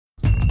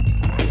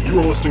You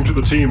are listening to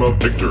the team of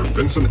Victor,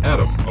 Vince, and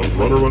Adam of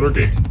Runner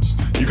Games.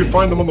 You can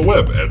find them on the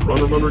web at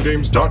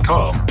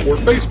runnergames.com or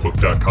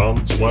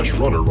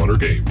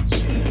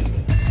facebook.com/runnergames.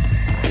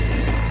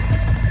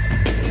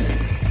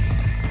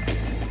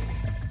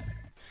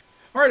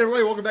 All right,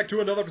 everybody, welcome back to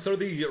another episode of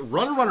the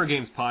Runner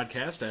Games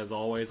podcast. As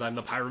always, I'm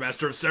the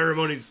Pyromaster of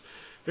Ceremonies,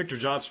 Victor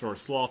Johnson, or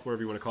Sloth,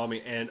 whatever you want to call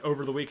me. And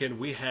over the weekend,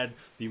 we had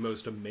the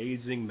most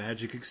amazing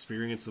Magic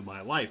experience of my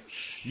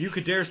life. You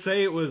could dare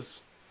say it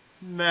was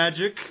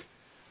magic.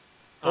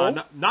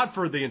 Not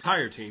for the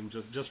entire team,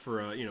 just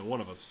for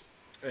one of us.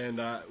 And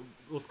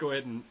let's go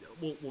ahead and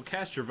we'll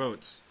cast your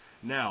votes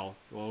now.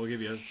 Well, we'll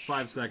give you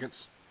 5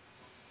 seconds.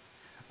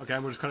 Okay,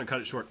 I'm just going to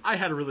cut it short. I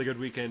had a really good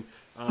weekend.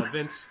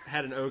 Vince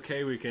had an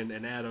okay weekend,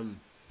 and Adam,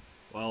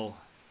 well,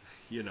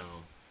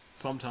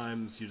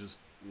 sometimes you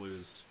just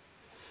lose.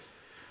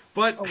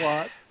 But a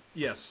lot.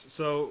 Yes,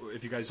 so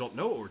if you guys don't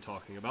know what we're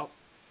talking about,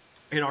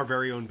 in our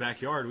very own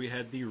backyard, we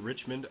had the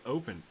Richmond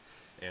Open.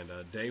 And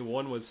day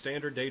 1 was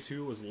Standard, day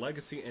 2 was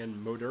Legacy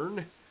and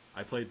Modern.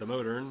 I played the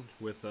Modern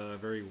with a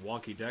very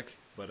wonky deck,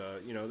 but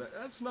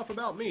that's enough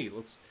about me.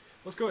 Let's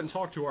go ahead and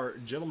talk to our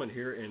gentleman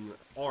here in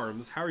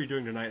arms. How are you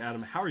doing tonight,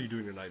 Adam? How are you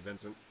doing tonight,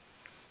 Vincent?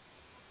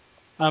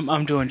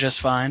 I'm doing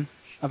just fine.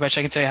 I bet you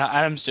I can tell you how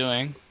Adam's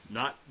doing.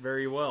 Not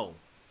very well.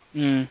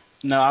 No,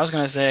 I was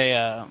gonna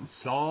say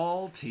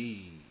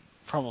salty.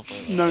 Probably.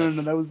 No,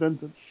 that was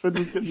Vincent.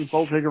 Vincent's getting the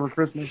salt shaker for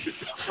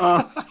Christmas.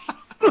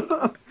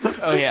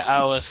 Oh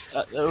yeah, it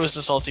was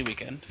the salty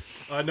weekend.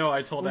 No,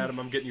 I told Adam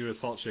I'm getting you a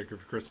salt shaker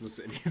for Christmas,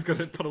 and he's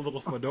gonna put a little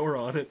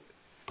fedora on it.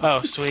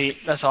 Oh,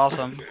 sweet. That's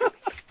awesome.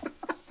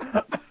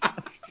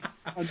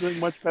 I'm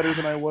doing much better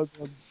than I was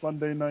on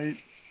Sunday night.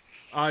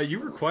 You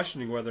were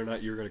questioning whether or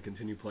not you were going to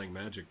continue playing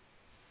Magic.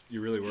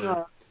 You really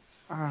were.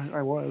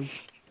 I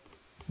was.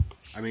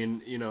 I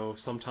mean,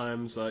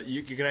 sometimes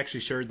you can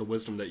actually share the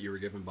wisdom that you were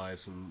given by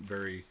some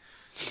very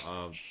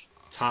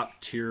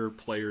top-tier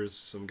players,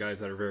 some guys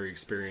that are very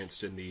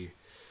experienced in the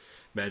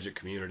Magic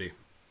community.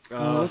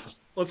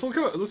 Let's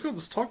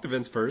talk to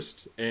Vince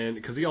first, and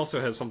because he also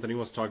has something he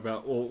wants to talk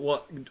about. Well,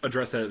 we'll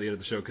address that at the end of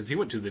the show, because he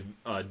went to the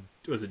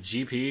was it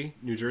GP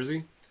New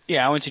Jersey?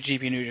 Yeah, I went to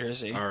GP New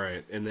Jersey. All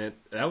right, and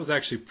that was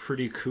actually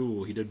pretty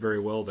cool. He did very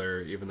well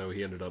there, even though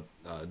he ended up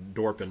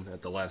dorping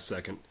at the last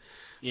second.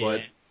 Yeah.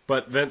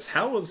 But Vince,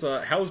 how was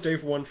day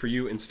 1 for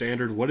you in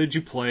Standard? What did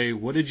you play?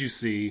 What did you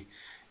see?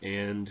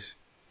 And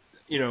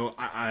we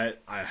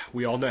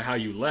all know how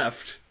you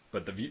left.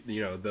 But the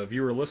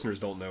viewer listeners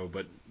don't know.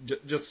 But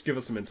just give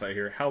us some insight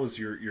here. How was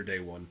your day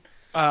 1?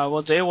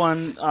 Well, day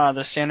 1,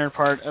 the standard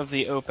part of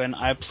the Open,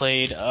 I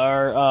played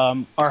our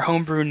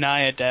homebrew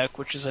Naya deck,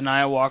 which is a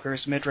Naya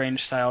Walker's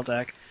mid-range style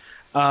deck.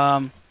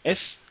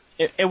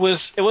 It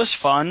was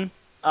fun.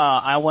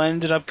 I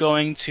ended up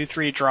going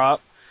 2-3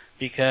 drop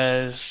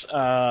because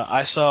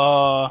I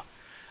saw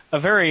a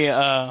very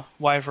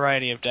wide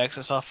variety of decks.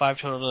 I saw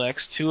 5 total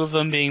decks, 2 of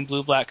them being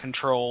blue-black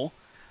control.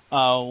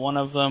 One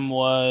of them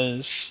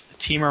was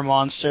Teamer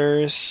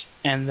Monsters,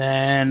 and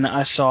then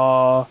I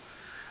saw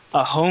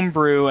a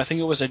homebrew. I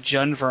think it was a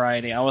Jund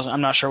variety.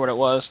 I'm not sure what it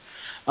was.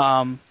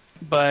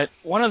 But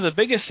one of the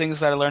biggest things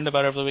that I learned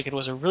about over the weekend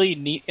was a really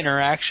neat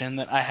interaction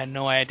that I had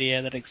no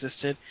idea that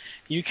existed.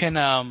 You can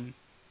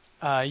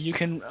resolve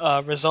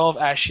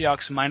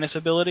Ashiok's minus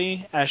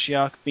ability.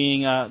 Ashiok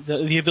being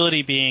the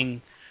ability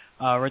being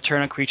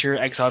return a creature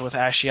exiled with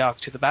Ashiok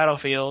to the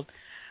battlefield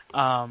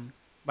by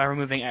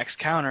removing X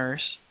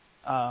counters.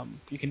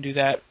 You can do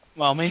that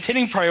while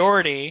maintaining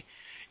priority.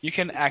 You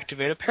can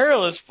activate a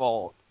Perilous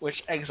Vault,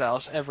 which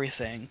exiles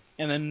everything.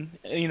 And then,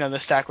 the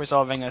stack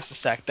resolving as the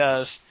stack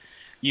does,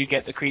 you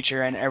get the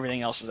creature and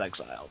everything else is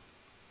exiled.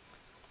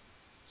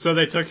 So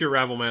they took your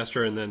Rabble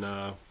Master and then...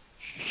 I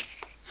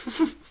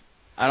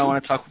don't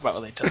want to talk about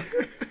what they took.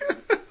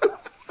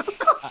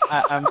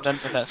 I'm done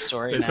with that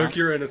story now. They took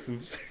your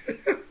innocence.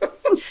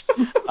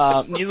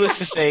 Needless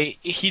to say,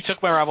 he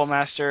took my Rabble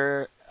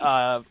Master,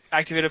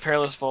 activated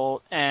Perilous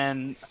Vault,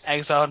 and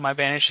exiled my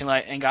Banishing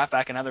Light and got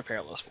back another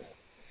Perilous Vault.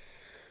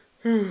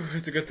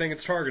 It's a good thing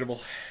it's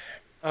targetable.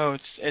 Oh,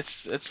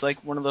 it's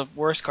like one of the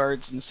worst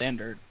cards in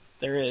Standard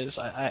there is.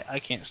 I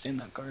can't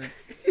stand that card.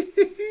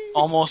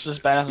 Almost as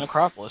bad as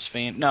Necropolis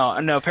Fiend.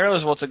 No,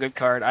 Perilous Vault's a good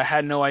card. I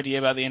had no idea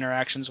about the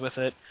interactions with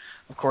it.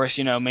 Of course,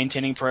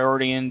 maintaining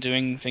priority and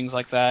doing things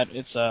like that.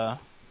 It's a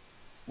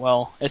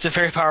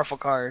very powerful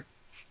card.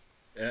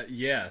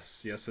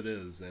 Yes, it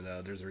is, and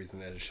there's a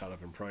reason that it shot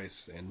up in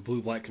price, and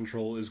blue-black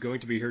control is going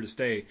to be here to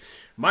stay.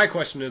 My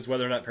question is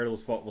whether or not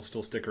Perilous Vault will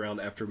still stick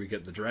around after we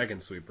get the Dragon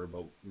Sweeper,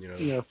 but,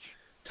 yes.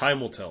 Time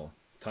will tell.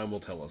 Time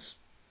will tell us.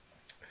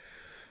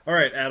 All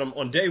right, Adam,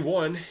 on day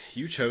 1,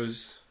 you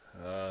chose,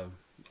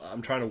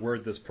 I'm trying to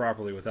word this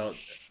properly without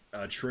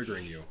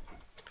triggering you.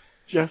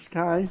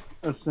 Jeskai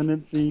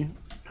Ascendancy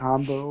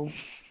combo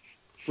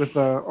with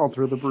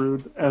Alter the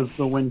Brood as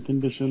the win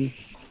condition.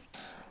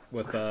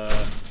 With,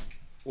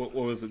 what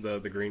was it,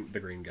 the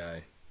green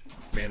guy?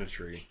 Mana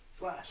Tree.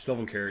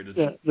 Sylvan Caryatid.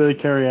 Yeah, the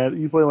Caryatid.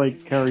 You play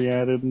like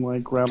Caryatid and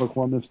like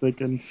Rattleclaw Mystic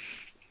and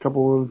a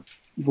couple of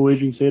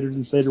Voyaging Satyrs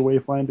and Satyr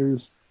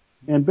Wayfinders.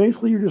 And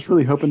basically, you're just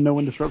really hoping no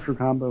one disrupts your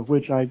combo,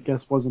 which I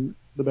guess wasn't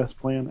the best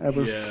plan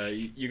ever. Yeah,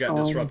 you got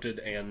disrupted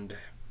and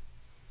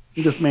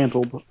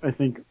dismantled, I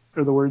think,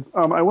 are the words.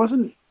 I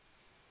wasn't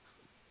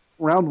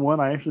round one.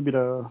 I actually beat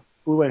a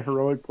blue-white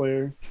heroic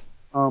player,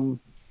 and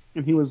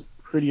he was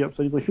pretty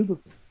upset. He's like,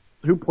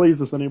 "Who plays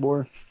this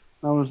anymore?"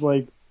 And I was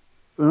like,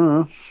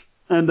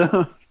 And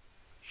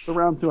so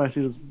round two, I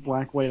see this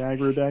black-white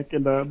aggro deck,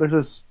 and there's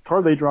this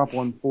card they drop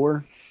on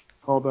 4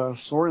 called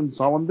Sorin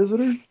Solemn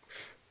Visitor.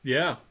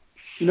 Yeah.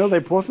 They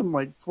plus him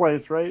like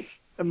twice, right?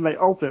 And then they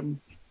ult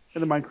him.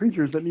 And then my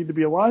creatures that need to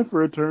be alive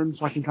for a turn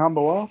so I can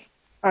combo off,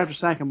 I have to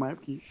sack him my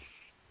upkeep.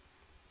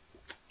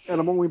 And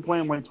I'm only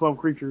playing like 12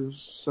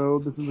 creatures, so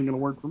this isn't going to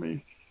work for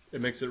me.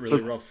 It makes it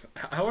really rough.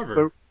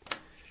 However,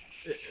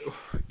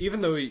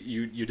 even though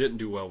you didn't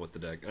do well with the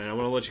deck, and I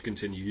want to let you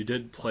continue, you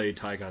did play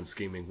Tygon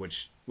Scheming,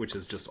 which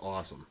is just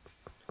awesome.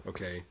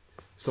 Okay?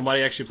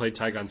 Somebody actually played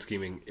Tygon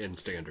Scheming in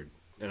Standard,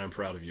 and I'm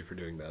proud of you for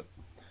doing that.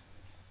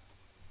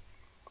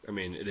 I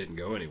mean, it didn't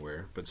go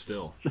anywhere, but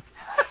still.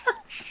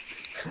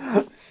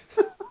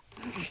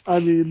 I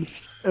mean,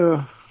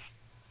 it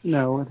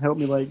helped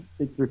me like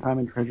think through Time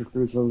and Treasure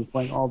Cruise, so I was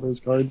playing all those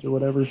cards or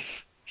whatever.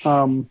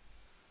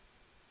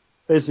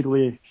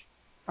 Basically,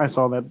 I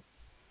saw that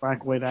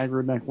black-white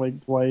aggro deck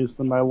like twice,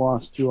 and I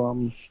lost to I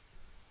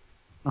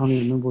don't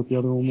even remember what the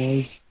other one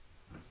was.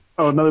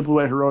 Oh, another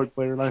blue-white heroic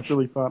player, and I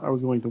really thought I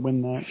was going to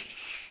win that.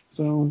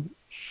 So,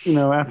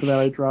 after that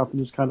I dropped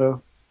and just kind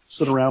of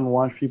sit around and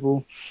watch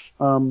people.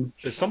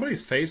 Is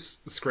somebody's face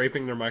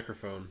scraping their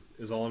microphone?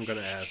 Is all I'm going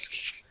to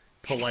ask.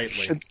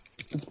 Politely.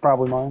 It's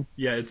probably mine.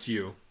 Yeah, it's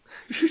you.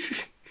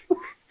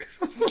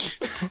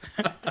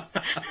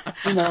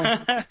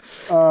 My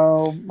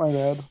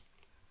bad.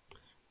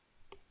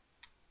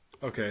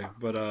 Okay,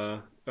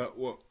 but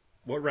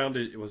what round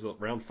was it?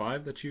 Round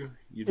 5 that you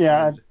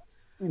decided?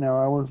 Yeah,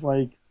 I was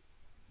like,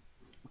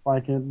 if I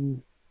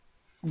can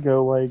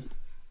go like.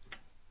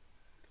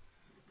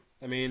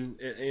 I mean,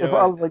 if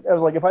I was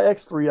like, if I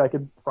X3, I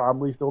could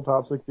probably still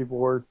top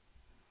 64.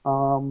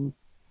 And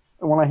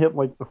when I hit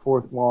like the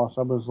 4th loss,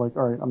 I was like,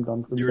 all right, I'm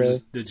done for the day. You were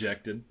just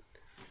dejected.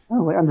 I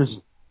was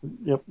like,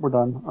 yep, we're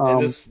done.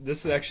 And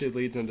this actually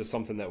leads into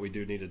something that we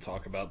do need to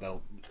talk about that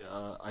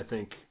I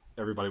think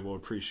everybody will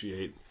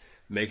appreciate,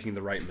 making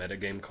the right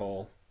metagame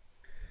call.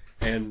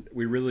 And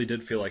we really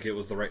did feel like it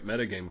was the right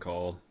metagame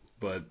call,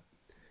 but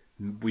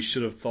we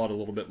should have thought a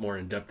little bit more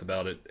in depth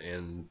about it,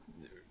 and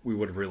we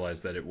would have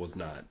realized that it was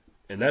not.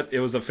 And that it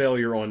was a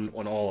failure on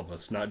all of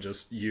us, not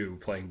just you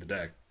playing the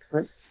deck.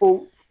 Right.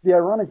 Well, the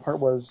ironic part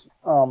was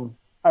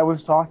I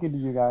was talking to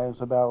you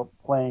guys about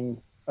playing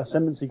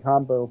Ascendancy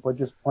combo, but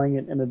just playing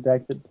it in a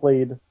deck that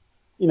played,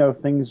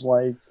 things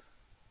like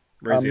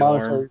Raise the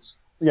Alarm.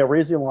 Yeah,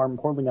 Raise the Alarm,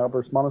 Hordeling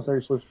Outburst,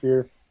 Monastery Swift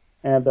Spear,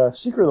 and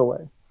Secret of the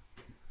Way.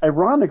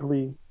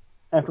 Ironically,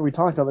 after we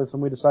talked about this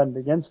and we decided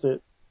against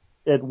it,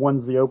 it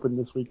wins the Open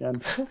this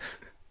weekend.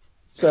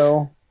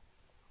 So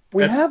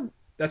we have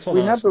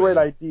the right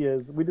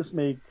ideas. We just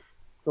don't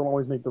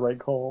always make the right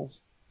calls.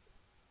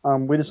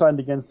 We decided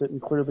against it,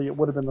 and clearly it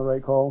would have been the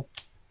right call.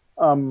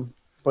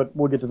 But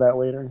we'll get to that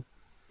later.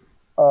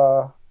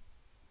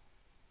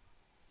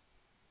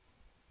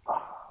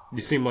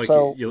 You seem like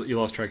you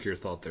lost track of your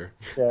thought there.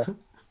 Yeah.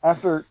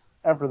 After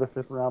the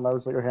 5th round, I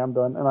was like, okay, I'm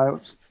done. And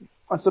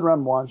I stood around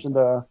and watched, and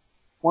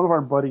one of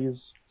our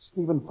buddies,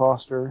 Stephen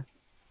Foster,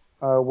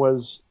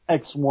 was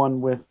X1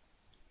 with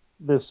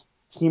this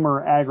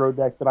Teamer aggro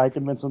deck that I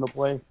convinced him to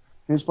play.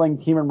 He was playing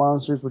Teamer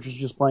Monsters, which is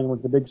just playing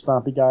with the big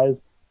stompy guys.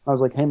 I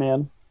was like, hey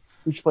man,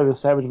 we should play this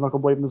Savage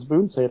Knuckleblade and this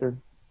Boon Satyr.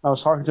 I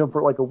was talking to him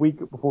for like a week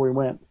before we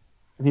went.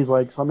 And he's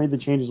like, so I made the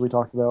changes we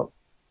talked about.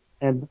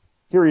 And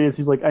here he is,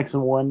 he's like X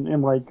and 1,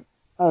 and like,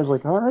 I was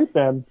like, alright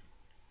then.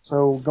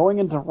 So going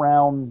into it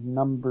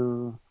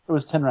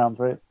was 10 rounds,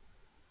 right?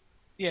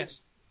 Yes.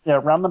 Yeah,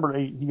 round number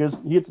 8, he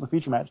hits the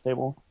feature match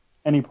table,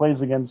 and he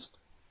plays against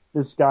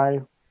this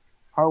guy,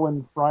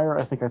 Harlan Fryer.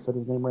 I think I said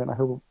his name right. I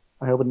hope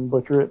I didn't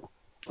butcher it.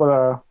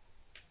 But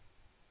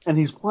and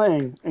he's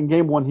playing. In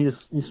game 1, he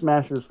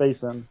smashed his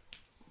face in.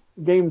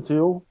 Game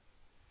 2,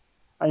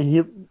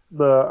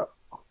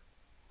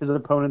 his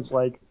opponent's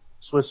like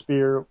Swiss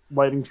Spear,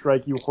 Lightning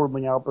Strike, you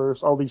Hordeling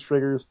Outburst, all these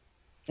triggers,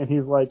 and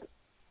he's like,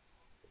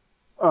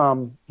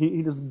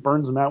 he just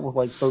burns him out with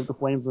like Stoke the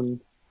Flames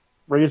and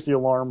Raise the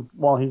Alarm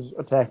while he's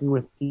attacking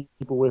with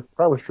people with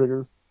prowess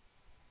triggers.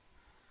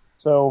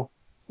 So,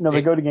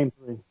 they go to game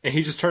 3. And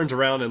he just turns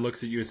around and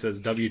looks at you and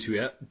says,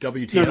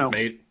 WTF, No.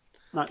 mate?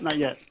 Not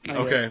yet.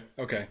 Okay.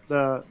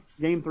 The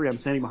game 3, I'm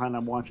standing behind,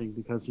 I'm watching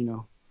because,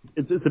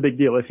 it's a big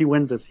deal. If he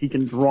wins this, he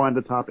can draw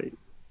into top 8.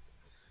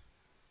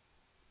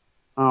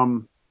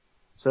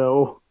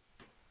 So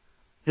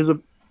his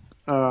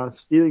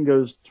Stealing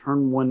goes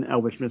turn 1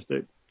 Elvish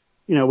Mystic,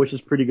 which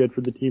is pretty good for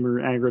the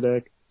Teamer aggro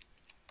deck.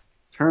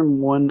 Turn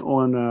 1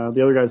 on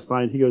the other guy's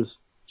side, he goes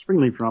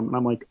Springleaf Drum, and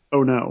I'm like,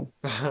 oh no.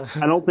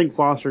 I don't think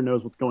Foster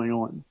knows what's going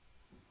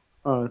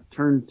on.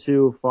 Turn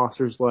 2,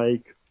 Foster's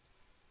like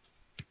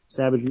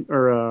Savage,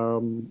 or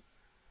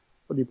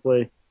what did he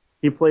play?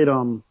 He played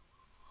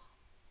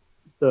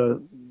the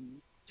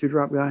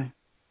 2-drop guy.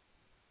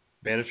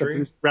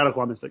 Banditry?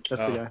 Radical Mystic.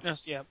 That's the Oh. guy.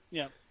 Yes,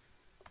 yeah.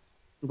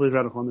 He plays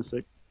Radical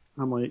Mystic.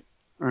 I'm like,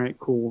 all right,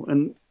 cool.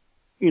 And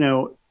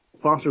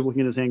Foster's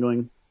looking at his hand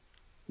going,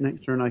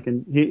 next turn I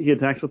can. He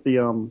attacks with the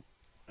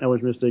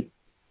Eldritch Mystic.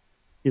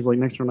 He's like,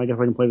 next turn I guess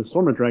I can play the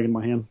Stormwind Dragon in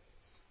my hand.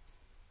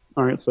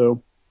 All right,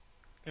 so.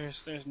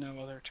 There's no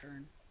other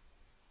turn.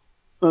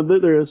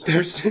 There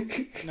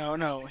is.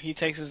 No. He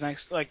takes his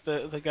next,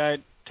 the guy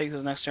takes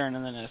his next turn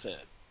and then that's it.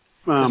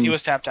 Because he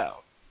was tapped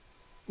out.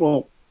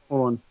 Well,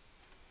 hold on.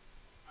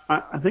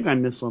 I think I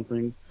missed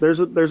something. There's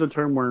a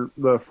turn where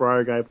the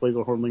Friar guy plays a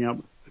Hordeling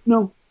out.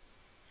 No.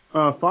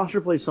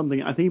 Foster plays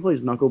something. I think he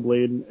plays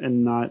Knuckleblade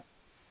and not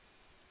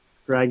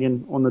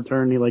Dragon on the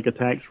turn. He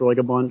attacks for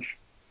a bunch,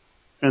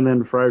 and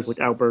then Friar's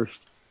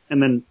Outburst,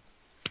 and then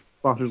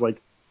Foster's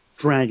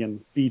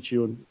Dragon beats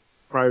you, and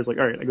Friar's all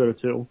right, I go to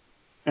 2,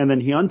 and then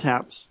he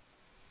untaps,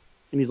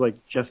 and he's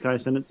Jeskai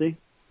Ascendancy,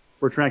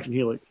 Retraction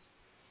Helix,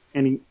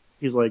 and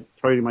he's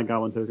targeting my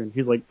Goblin token.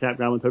 He's tap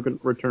Goblin token,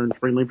 return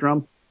Springleaf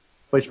Drum,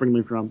 play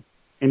Springleaf Drum,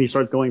 and he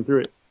starts going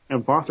through it.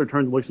 And Foster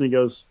turns, looks, and he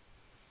goes,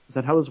 "Is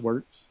that how this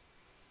works?"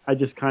 I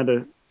just kind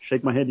of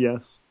shake my head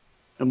yes,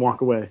 and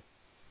walk away.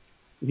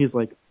 And he's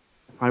like,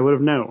 "If I would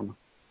have known,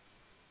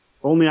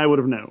 only I would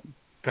have known."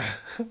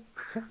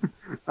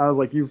 I was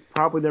like, "You've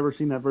probably never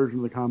seen that version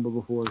of the combo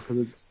before because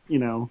it's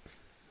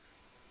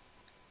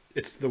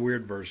It's the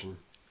weird version.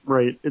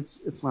 Right.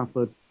 It's not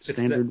the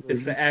standard.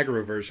 It's the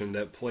aggro version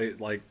that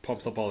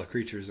pumps up all the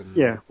creatures and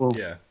yeah. Well,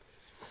 yeah,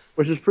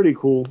 which is pretty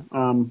cool.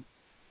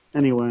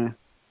 Anyway,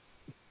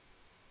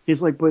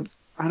 he's like, "But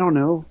I don't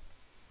know.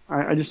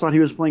 I just thought he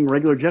was playing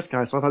regular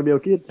Jeskai, so I thought it'd be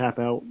okay to tap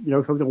out,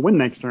 because I was gonna win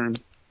next turn."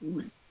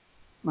 And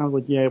I was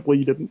like, "Yeah, well,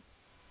 you didn't."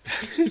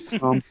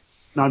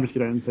 No, I'm just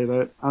kidding. I didn't say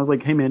that. I was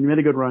like, "Hey, man, you made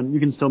a good run. You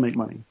can still make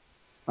money."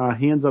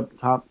 He ends up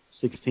top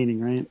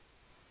 16ing, right?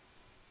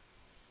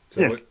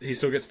 So Yeah. he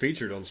still gets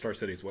featured on Star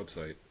City's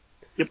website.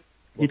 Yep.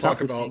 We'll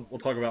talk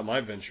about my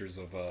ventures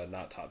of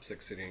not top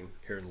 6 sitting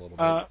here in a little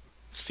bit.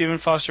 Stephen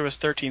Foster was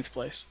 13th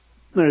place.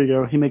 There you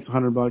go. He makes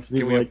 $100, and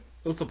he's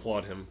let's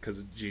applaud him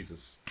because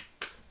Jesus.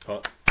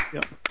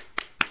 Yep.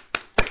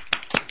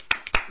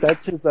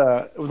 That's his.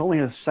 It was only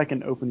his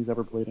second Open he's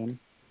ever played in.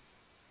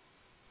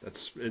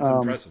 It's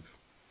impressive.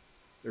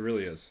 It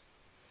really is.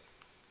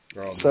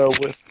 So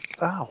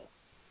I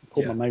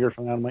pulled my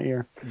microphone out of my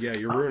ear. Yeah,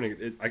 you're ruining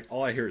it.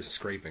 All I hear is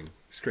scraping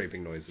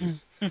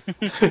noises. All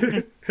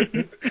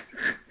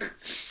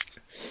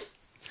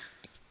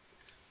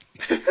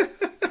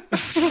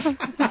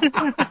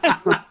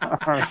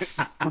right.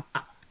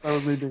 That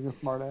was me being a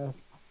smart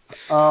ass.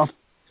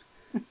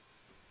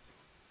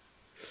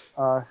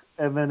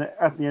 And then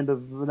at the end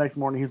of the next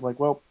morning, he's like,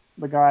 "Well,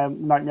 the guy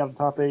knocked me out of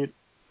the top 8,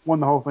 won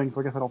the whole thing, so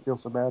I guess I don't feel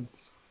so bad."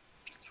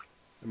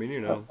 I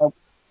mean,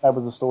 That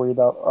was a story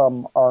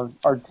about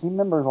our team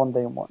members on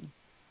day 1.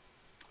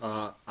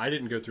 I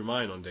didn't go through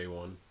mine on day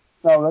 1.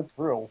 No, that's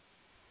true.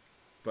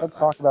 But Let's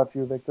talk about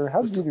you, Victor.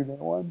 How did you do day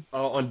 1?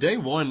 On day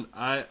 1,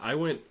 I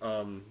went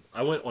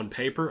on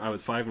paper. I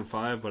was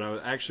 5-5, but I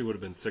actually would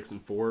have been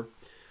 6-4.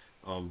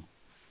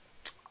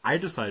 I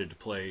decided to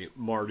play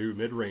Mardu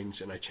mid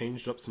range, and I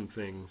changed up some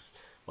things,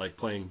 like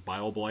playing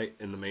Bile Blight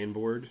in the main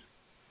board,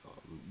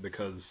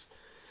 because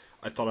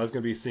I thought I was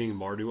going to be seeing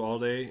Mardu all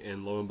day,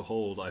 and lo and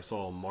behold, I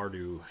saw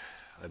Mardu,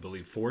 I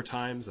believe, 4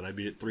 times, and I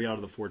beat it 3 out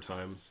of the 4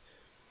 times.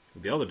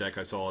 The other deck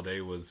I saw all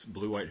day was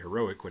Blue-White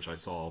Heroic, which I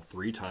saw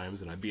 3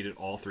 times, and I beat it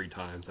all 3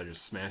 times. I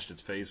just smashed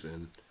its face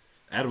in.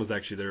 Adam was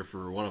actually there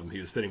for one of them. He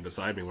was sitting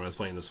beside me when I was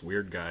playing this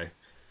weird guy.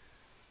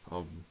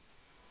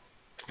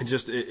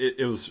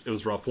 It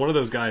was rough. One of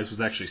those guys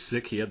was actually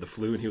sick. He had the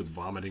flu, and he was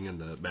vomiting in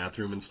the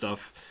bathroom and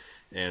stuff.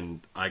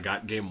 And I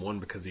got game 1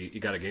 because he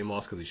got a game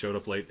loss because he showed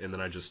up late, and then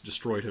I just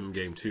destroyed him in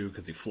game 2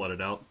 because he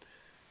flooded out.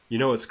 You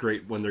know it's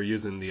great when they're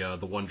using the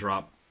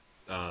 1-drop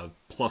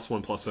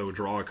 +1/+0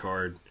 draw a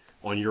card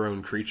on your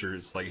own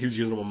creatures. Like, he was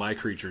using them on my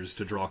creatures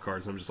to draw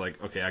cards, and I'm just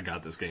like, okay, I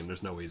got this game.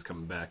 There's no way he's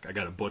coming back. I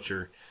got a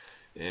Butcher,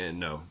 and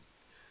no.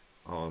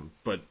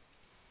 But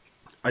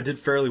I did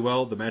fairly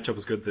well. The matchup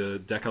was good. The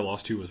deck I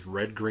lost to was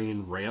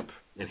Red-Green Ramp,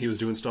 and he was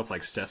doing stuff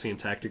like Stessian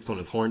Tactics on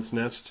his Hornet's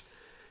Nest,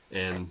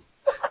 and...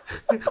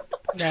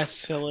 That's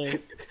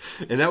silly.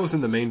 And that was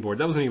in the main board.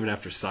 That wasn't even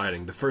after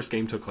siding. The first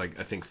game took, I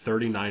think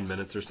 39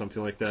 minutes or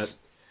something like that.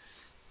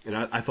 And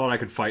I thought I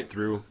could fight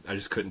through. I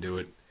just couldn't do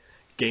it.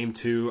 Game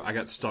 2, I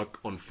got stuck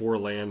on 4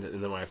 land,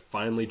 and then when I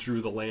finally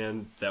drew the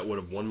land that would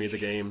have won me the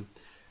game,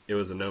 it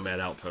was a Nomad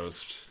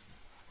Outpost.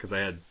 Because I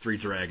had 3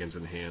 dragons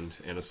in hand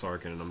and a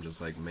Sarkhan, and I'm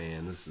just like,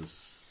 man, this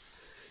is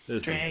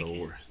the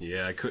worst.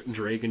 Yeah, I couldn't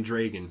Dragon.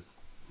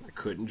 I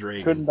couldn't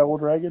Dragon. Couldn't double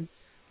Dragon?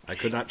 I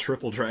could not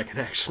triple Dragon,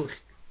 actually.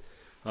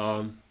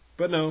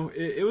 But no,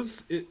 it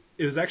was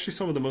actually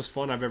some of the most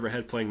fun I've ever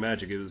had playing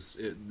Magic.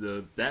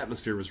 The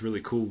atmosphere was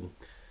really cool.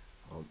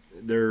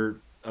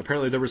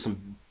 Apparently there were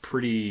some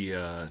pretty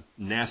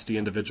nasty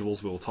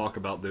individuals. We'll talk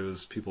about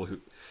those people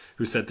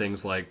who said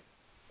things like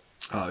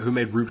who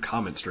made rude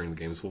comments during the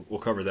games. We'll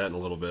cover that in a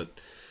little bit.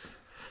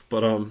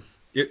 But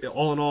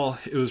all in all,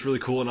 it was really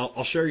cool, and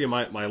I'll share you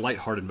my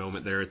lighthearted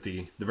moment there at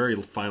the very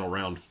final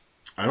round.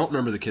 I don't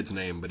remember the kid's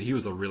name, but he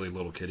was a really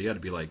little kid. He had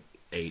to be like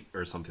 8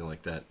 or something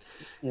like that.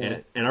 Yeah.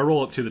 And I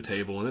roll up to the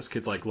table, and this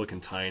kid's like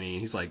looking tiny.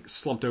 He's like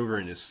slumped over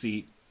in his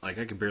seat, like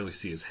I could barely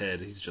see his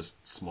head. He's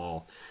just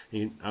small.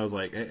 I was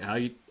like,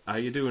 hey, how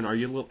you doing? Are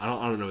you little? I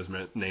don't know his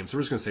name, so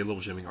we're just gonna say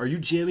Little Jimmy. Are you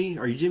Jimmy?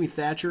 Are you Jimmy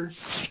Thatcher?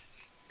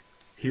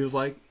 He was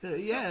like,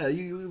 yeah,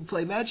 you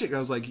play Magic? I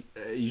was like,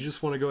 you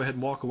just want to go ahead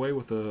and walk away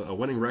with a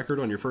winning record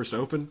on your first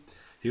Open?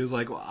 He was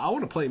like, well, I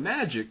want to play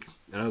Magic.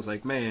 And I was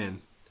like,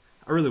 man,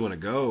 I really want to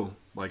go.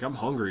 Like, I'm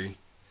hungry.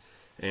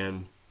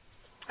 And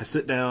I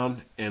sit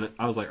down, and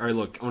I was like, all right,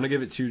 look, I'm going to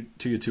give it to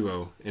you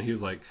 2-0. And he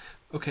was like,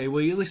 okay,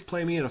 will you at least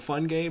play me in a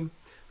fun game?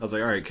 I was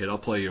like, all right, kid, I'll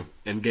play you.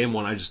 And game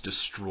 1, I just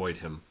destroyed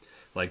him.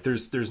 Like,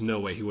 there's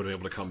no way he would have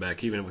been able to come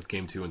back, even with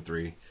game 2 and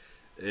 3.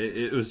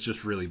 It was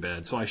just really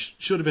bad. So I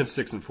should have been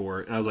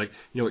 6-4. And I was like,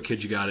 you know what,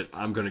 kid, you got it.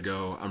 I'm going to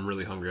go. I'm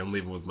really hungry. I'm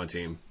leaving with my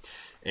team.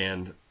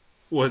 And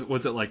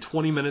was it like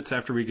 20 minutes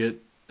after we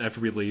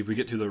leave, we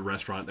get to the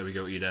restaurant that we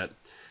go eat at,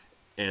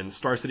 and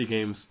Star City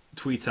Games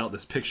tweets out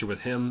this picture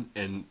with him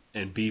and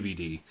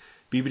BBD.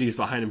 BBD's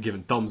behind him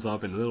giving thumbs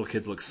up, and the little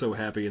kids look so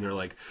happy, and they're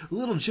like,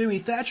 little Jimmy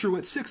Thatcher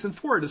went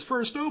 6-4 at his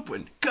first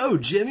Open. Go,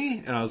 Jimmy!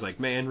 And I was like,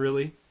 man,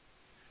 really?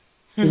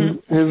 His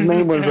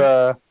name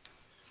was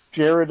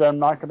Jared. I'm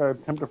not going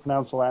to attempt to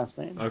pronounce the last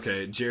name.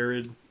 Okay,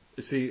 Jared.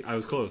 See, I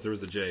was close. There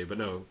was a J, but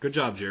no. Good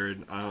job,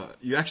 Jared.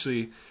 You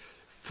actually,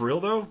 for real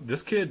though,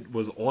 this kid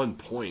was on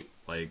point,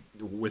 like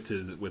with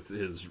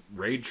his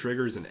raid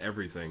triggers and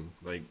everything.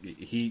 Like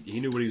he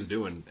knew what he was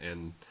doing,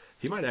 and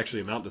he might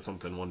actually amount to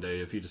something one day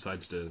if he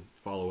decides to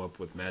follow up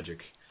with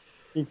Magic.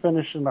 He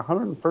finished in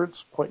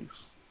 101st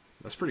place.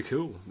 That's pretty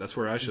cool. That's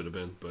where I should have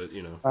been, but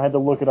you know. I had to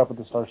look it up at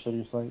the Star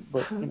City site,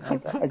 but you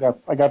know,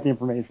 I got the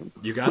information.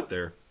 You got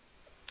there.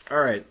 All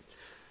right.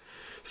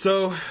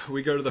 So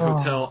we go to the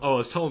hotel. Oh, I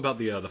was telling about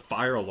the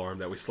fire alarm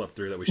that we slept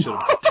through that we should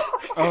have.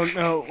 Oh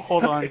no!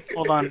 Hold on.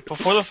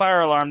 Before the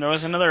fire alarm, there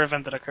was another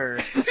event that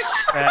occurred.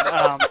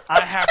 That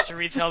I have to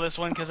retell this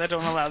one because I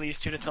don't allow these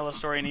two to tell the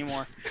story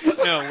anymore.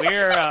 No,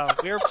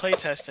 we're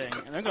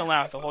playtesting, and they're gonna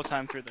laugh the whole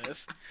time through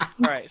this. All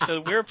right,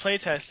 so we're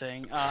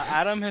playtesting.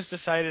 Adam has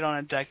decided on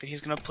a deck that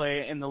he's gonna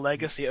play in the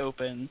Legacy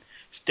Open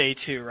Day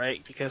 2,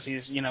 right? Because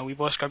we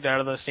both scrubbed out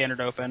of the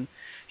Standard Open.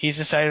 He's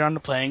decided on to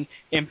playing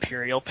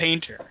Imperial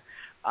Painter.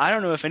 I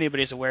don't know if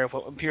anybody's aware of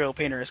what Imperial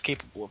Painter is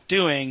capable of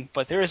doing,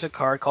 but there is a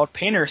card called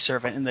Painter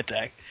Servant in the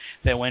deck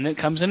that when it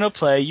comes into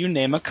play, you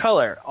name a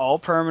color. All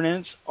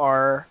permanents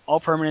are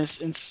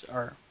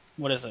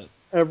what is it?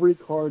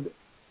 Everything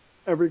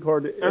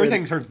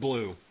turns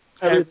blue.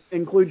 Everything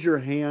includes your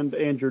hand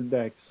and your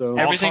deck. So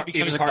everything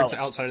becomes a cards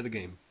color outside of the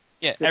game.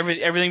 Yeah,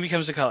 everything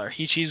becomes a color.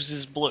 He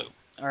chooses blue.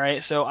 All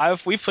right, so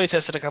we've play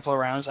tested a couple of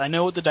rounds. I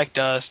know what the deck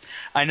does.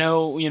 I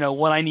know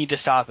what I need to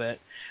stop it.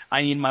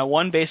 I need my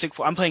one basic.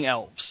 I'm playing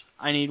elves.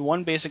 I need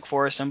one basic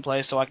forest in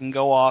play so I can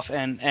go off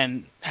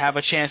and have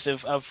a chance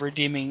of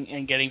redeeming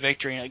and getting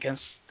victory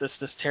against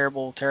this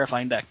terrible,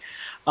 terrifying deck.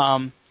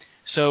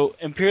 So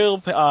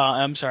Painter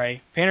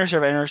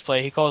Servant enters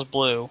play. He calls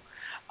blue.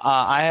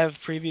 I have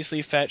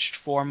previously fetched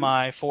for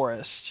my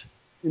forest.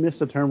 You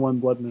missed a turn 1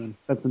 Blood Moon.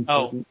 That's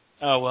important.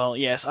 Oh, well,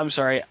 yes, I'm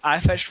sorry.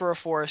 I fetched for a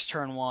forest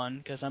turn 1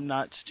 because I'm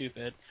not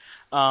stupid.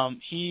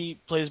 He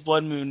plays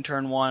Blood Moon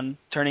turn 1,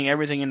 turning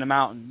everything into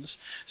mountains.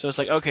 So it's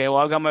like, okay, well,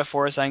 I've got my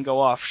forest, I can go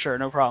off. Sure,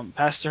 no problem.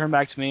 Pass the turn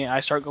back to me. I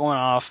start going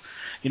off.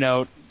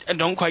 I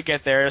don't quite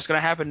get there. It's going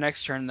to happen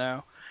next turn,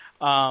 though.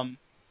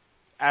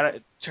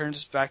 It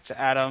turns back to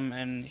Adam,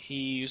 and he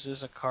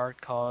uses a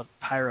card called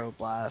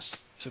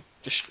Pyroblast to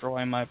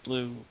destroy my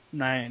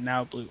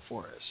now blue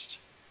forest.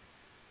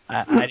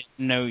 I didn't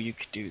know you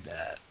could do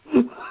that.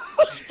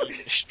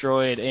 He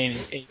destroyed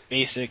a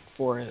basic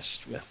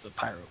forest with the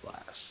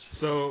Pyroblast.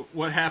 So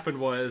what happened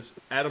was,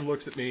 Adam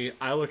looks at me,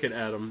 I look at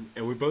Adam,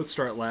 and we both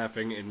start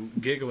laughing and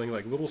giggling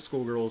like little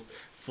schoolgirls,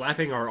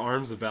 flapping our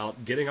arms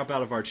about, getting up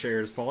out of our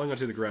chairs, falling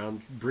onto the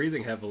ground,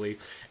 breathing heavily,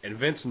 and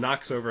Vince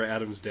knocks over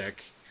Adam's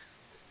deck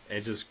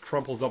and just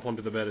crumples up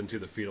onto the bed into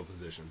the fetal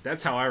position.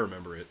 That's how I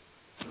remember it.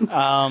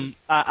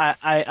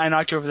 I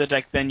knocked over the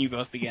deck, then you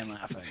both began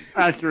laughing.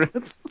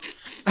 Accurate.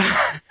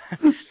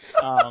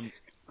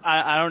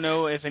 I don't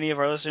know if any of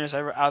our listeners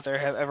out there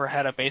have ever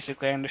had a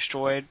basic land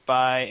destroyed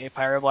by a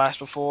Pyroblast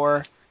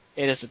before.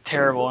 It is a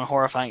terrible and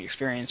horrifying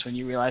experience when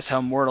you realize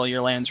how mortal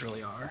your lands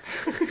really are.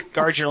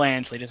 Guard your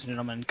lands, ladies and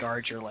gentlemen.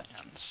 Guard your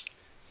lands.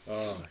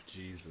 Oh,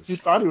 Jesus. He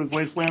thought he was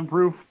wasteland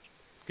proof.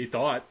 He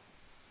thought.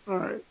 All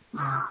right.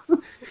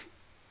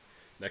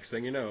 Next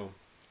thing you know.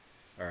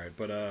 All right,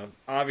 but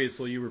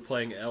obviously you were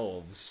playing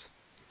elves,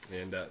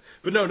 and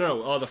but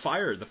no, the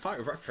fire. I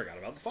forgot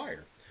about the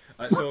fire.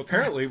 So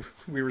apparently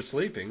we were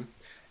sleeping,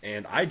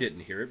 and I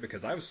didn't hear it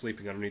because I was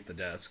sleeping underneath the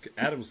desk.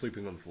 Adam was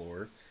sleeping on the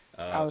floor.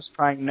 I was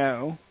crying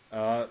no.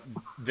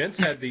 Vince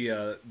had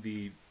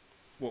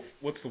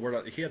what's the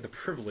word? He had the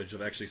privilege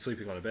of actually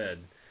sleeping on a bed.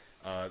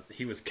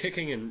 He was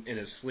kicking in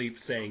his sleep,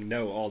 saying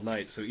no all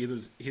night. So either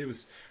he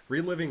was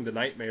reliving the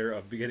nightmare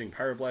of getting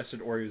pyroblasted,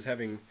 or he was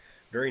having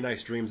very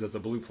nice dreams as a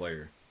blue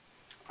player.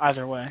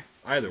 Either way.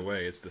 Either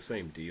way, it's the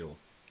same deal.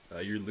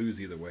 You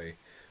lose either way.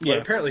 Yeah.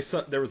 But apparently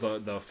there was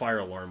the fire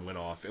alarm went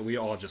off, and we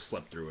all just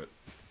slept through it.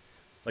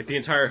 Like the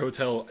entire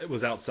hotel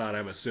was outside,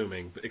 I'm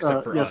assuming,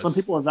 except for us.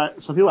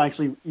 Some people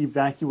actually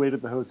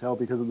evacuated the hotel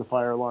because of the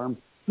fire alarm.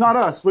 Not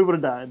us. We would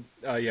have died.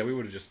 Yeah, we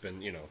would have just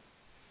been,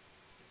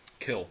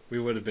 kill. We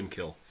would have been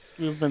kill.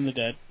 We would have been the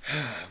dead.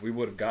 We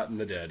would have gotten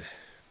the dead.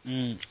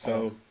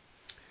 So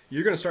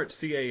you're going to start to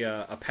see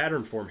a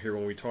pattern form here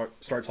when we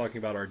start talking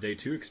about our day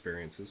 2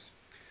 experiences.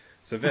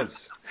 So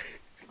Vince,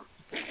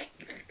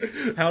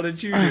 how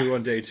did you do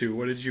on day 2?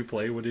 What did you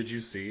play? What did you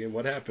see? And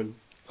what happened?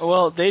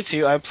 Well, day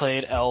 2 I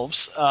played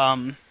Elves,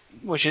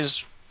 which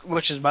is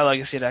my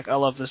legacy deck. I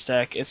love this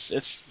deck.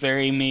 It's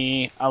very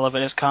me. I love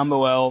it as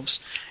combo Elves.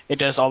 It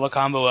does all the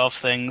combo Elf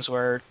things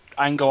where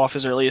I can go off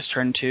as early as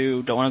turn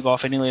 2. Don't want to go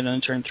off any later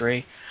than turn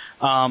 3.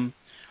 Round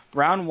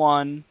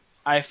 1,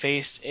 I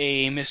faced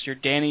a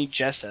Mr. Danny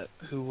Jessup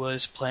who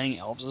was playing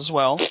Elves as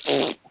well.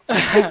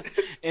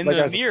 In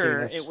the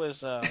mirror, it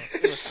was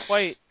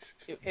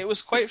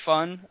quite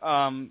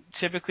fun.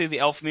 Typically, the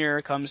Elf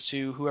mirror comes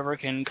to whoever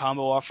can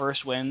combo off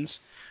first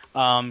wins.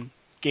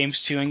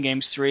 Games 2 and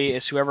games 3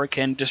 is whoever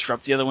can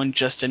disrupt the other one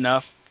just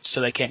enough so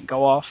they can't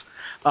go off.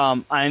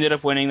 I ended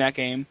up winning that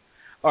game,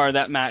 or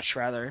that match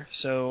rather.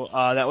 So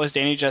that was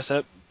Danny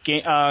Jessup.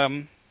 You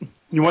want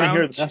to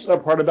hear the messed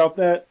up part about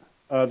that?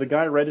 The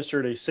guy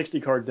registered a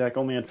 60-card deck,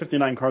 only had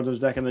 59 cards in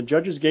his deck, and the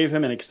judges gave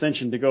him an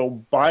extension to go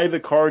buy the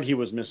card he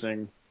was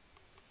missing.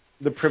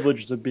 The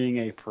privileges of being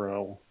a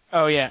pro.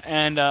 Oh yeah,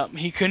 and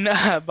he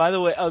couldn't. By the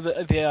way,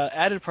 the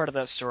added part of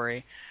that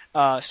story,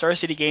 Star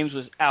City Games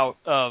was out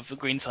of the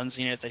Green Sun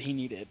Zenith that he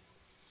needed.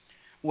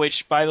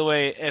 Which, by the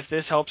way, if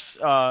this helps,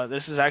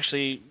 this is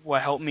actually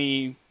what helped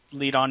me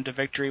lead on to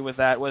victory with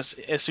that. Was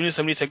as soon as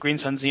somebody said Green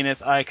Sun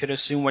Zenith, I could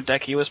assume what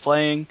deck he was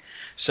playing,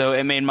 so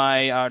it made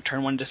my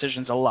turn 1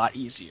 decisions a lot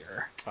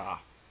easier.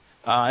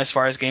 As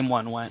far as game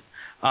 1 went.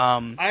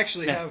 I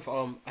actually have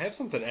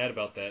something to add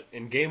about that.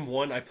 In game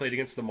 1, I played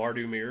against the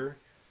Mardu Mirror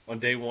on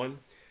day 1,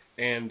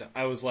 and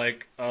I was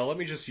like, let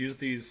me just use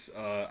these.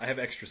 I have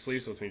extra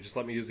sleeves with me. Just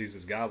let me use these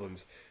as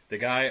goblins. The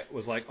guy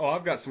was like, oh,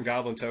 I've got some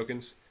goblin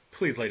tokens.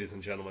 Please, ladies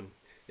and gentlemen,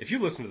 if you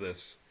listen to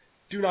this,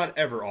 do not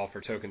ever offer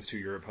tokens to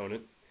your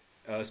opponent,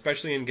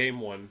 especially in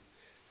game 1.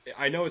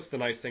 I know it's the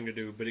nice thing to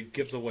do, but it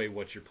gives away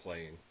what you're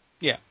playing.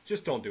 Yeah.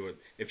 Just don't do it.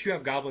 If you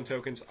have goblin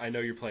tokens, I know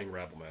you're playing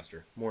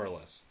Rabblemaster, more or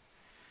less.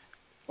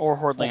 Or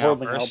Hordling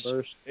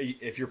Outburst.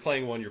 If you're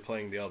playing one, you're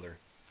playing the other.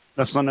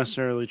 That's not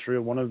necessarily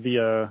true. One of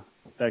the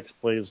decks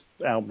plays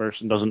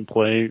Outburst and doesn't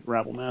play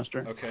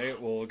Rabblemaster. Okay,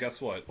 well, guess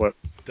what? What?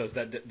 Did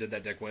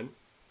that deck win?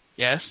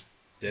 Yes.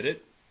 Did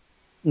it?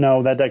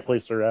 No, that deck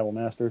plays through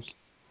Rabblmasters.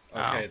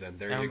 Okay, then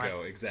there you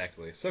go.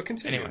 Exactly. So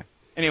continue.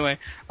 Anyway,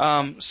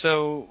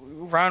 so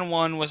round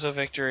 1 was a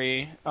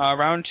victory.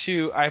 Round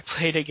 2, I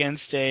played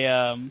against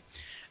a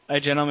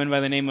gentleman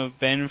by the name of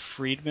Ben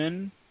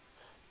Friedman.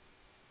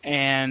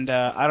 And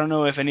I don't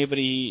know if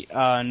anybody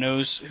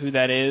knows who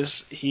that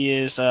is. He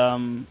is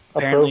apparently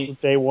a pro from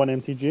day 1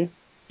 MTG.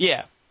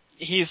 Yeah,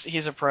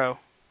 he's a pro.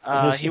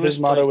 His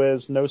motto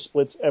is no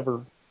splits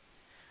ever.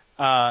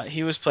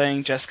 He was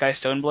playing Jeskai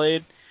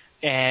Stoneblade,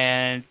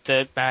 and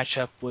the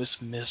matchup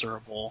was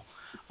miserable.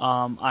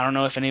 I don't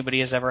know if anybody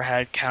has ever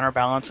had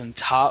Counterbalance and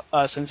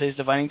Sensei's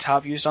Divining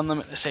Top used on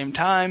them at the same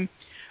time,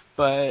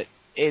 but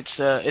it's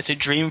a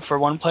dream for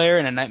one player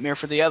and a nightmare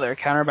for the other.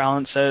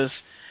 Counterbalance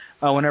says,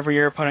 whenever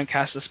your opponent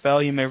casts a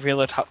spell, you may reveal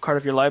the top card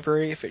of your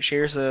library. If it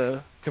shares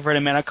a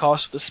converted mana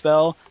cost with the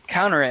spell,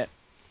 counter it.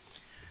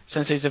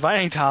 Sensei's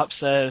Divining Top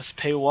says,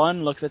 pay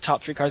 1, look at the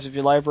top 3 cards of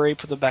your library,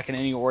 put them back in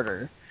any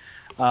order.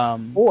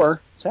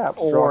 Or tap.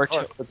 Or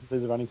put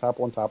Sensei's Divining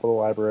Top on top of the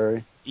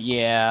library.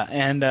 Yeah,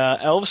 and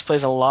Elves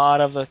plays a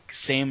lot of the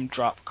same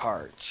drop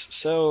cards.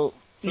 So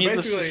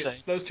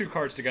basically, those 2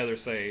 cards together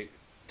say,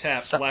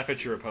 tap, laugh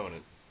at your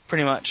opponent.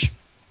 Pretty much.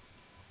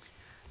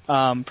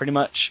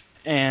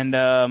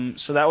 And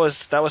so that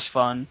was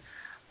fun.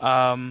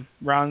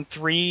 Round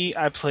 3,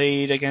 I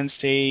played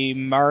against a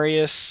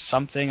Marius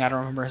something. I don't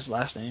remember his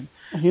last name.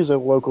 He's a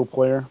local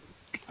player.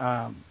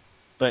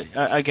 But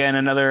again,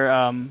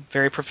 another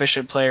very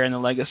proficient player in the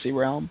Legacy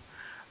realm.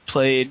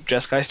 Played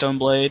Jeskai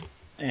Stoneblade,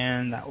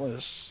 and that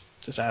was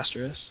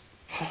disastrous.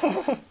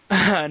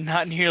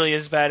 Not nearly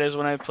as bad as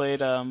when I played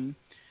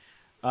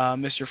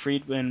Mr.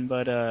 Friedman,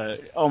 but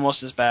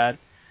almost as bad.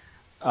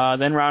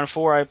 Then round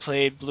 4, I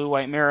played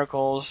Blue-White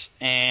Miracles,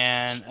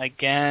 and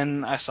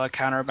again, I saw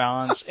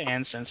Counterbalance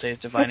and Sensei's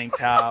Divining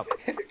Top.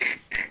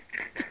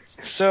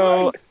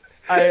 So,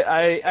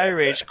 I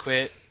rage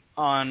quit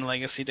on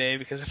Legacy Day,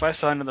 because if I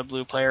saw another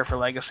blue player for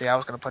Legacy, I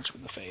was going to punch him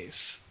in the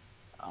face.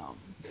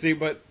 See,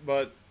 but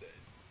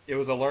it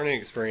was a learning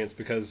experience,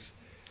 because,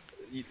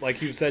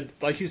 like you said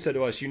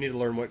to us, you need to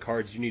learn what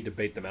cards you need to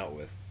bait them out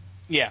with.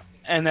 Yeah,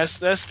 and that's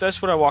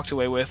what I walked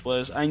away with,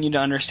 was I need to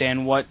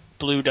understand what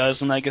blue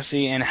does in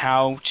Legacy and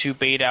how to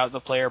bait out the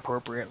player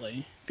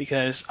appropriately.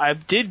 Because I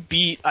did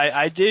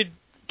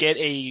get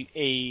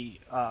a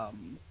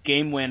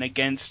game win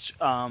against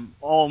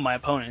all my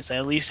opponents. I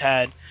at least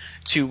had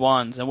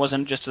 2-1s. It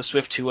wasn't just a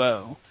swift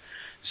 2-0.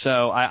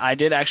 So I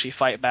did actually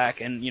fight back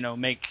and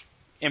make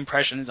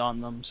impressions on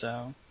them.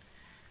 So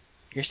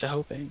here's to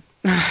hoping.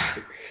 All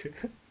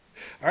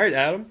right,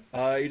 Adam.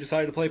 You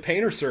decided to play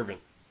Painter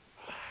Servant.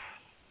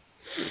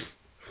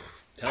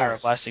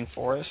 Pyroblasting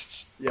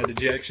Forests. Yeah,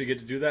 did you actually get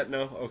to do that?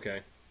 No?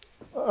 Okay.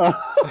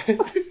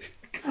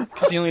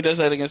 Because he only does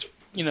that against,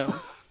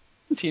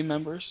 team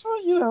members.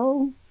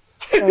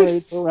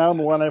 Alright, so round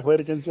 1 I played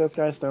against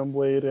Jeskai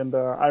Stoneblade, and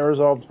I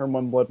resolved turn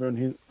 1 Blood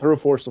Moon through a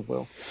Force of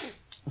Will.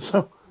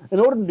 So, in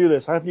order to do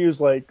this, I have to use,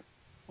 5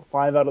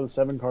 out of the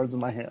 7 cards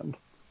in my hand.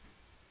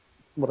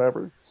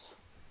 Whatever.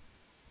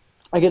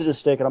 I get it to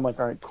stick, and I'm like,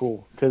 alright,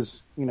 cool.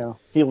 Because,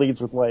 he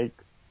leads with,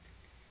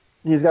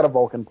 he's got a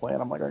Vulcan play,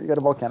 and I'm like, alright, you got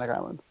a Volcanic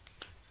Island.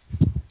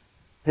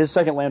 His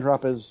second land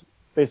drop is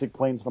Basic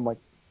Plains, and I'm like,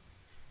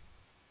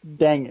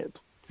 dang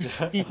it.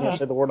 I can't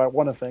say the word I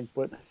want to think,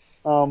 but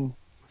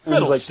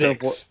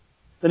Fiddlesticks.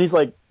 Then he's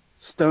like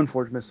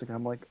Stoneforge Mystic, and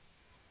I'm like,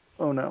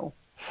 oh no.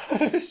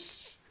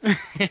 He's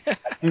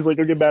like,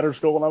 go get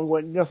Batterskull, and I was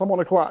like, yes, I'm on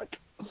a clock.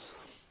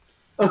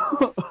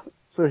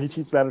 So he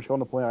cheats Batterskull in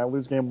the play, and I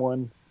lose game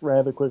 1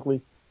 rather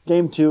quickly.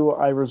 Game 2,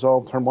 I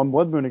resolve turn 1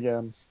 Blood Moon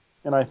again,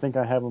 and I think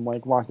I have him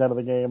locked out of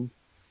the game.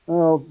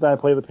 Well, I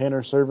play the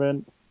Painter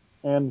Servant,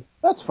 and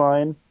that's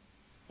fine.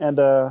 And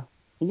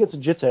he gets a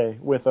Jitte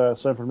with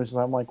Stoneforge Mystic.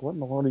 I'm like, what in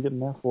the world are you getting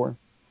that for?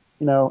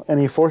 And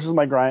he forces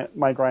my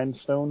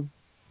grindstone.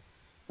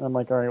 And I'm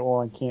like, all right,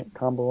 well, I can't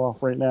combo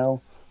off right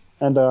now.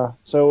 And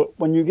so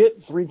when you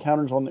get 3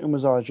 counters on the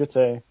Umezawa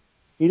Jitte,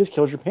 he just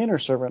kills your Painter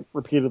Servant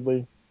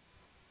repeatedly.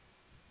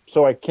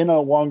 So I can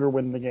no longer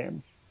win the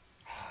game.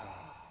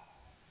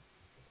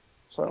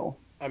 So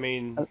I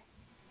mean,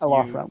 I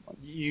lost round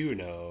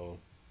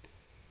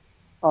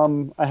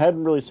 1. I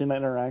hadn't really seen that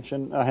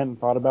interaction. I hadn't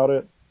thought about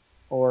it,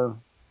 or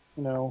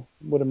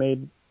would have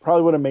made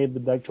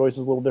the deck choices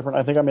a little different.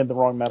 I think I made the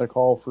wrong meta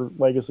call for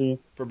Legacy.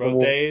 For both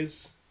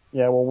days?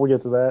 Yeah, well, we'll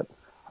get to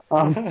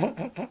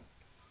that.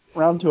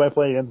 Round 2, I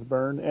play against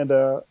Burn,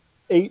 and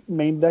 8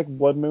 main deck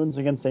Blood Moons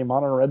against a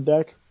mono red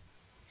deck.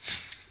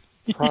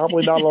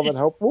 Probably not all that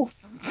helpful.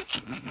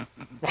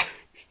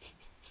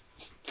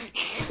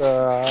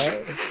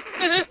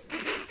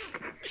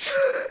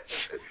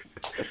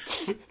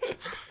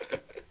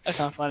 That's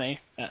not funny.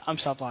 I'm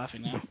stopped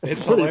laughing now.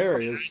 It's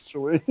hilarious.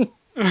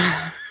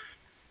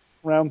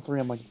 Round 3,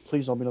 I'm like,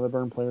 please don't be another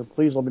Burn player.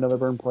 Please don't be another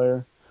Burn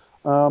player.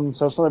 So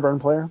it's another Burn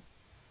player.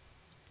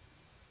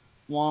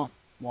 Womp,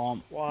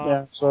 womp, womp.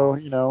 Yeah, so,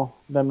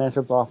 that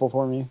matchup's awful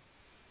for me.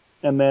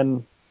 And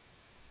then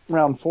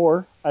round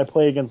 4, I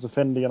play against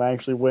Affinity and I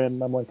actually win.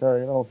 I'm like,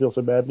 alright, I don't feel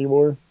so bad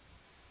anymore.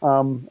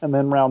 And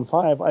then round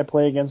 5, I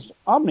play against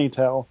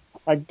Omnitel.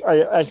 I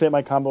activate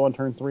my combo on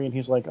turn 3, and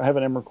he's like, I have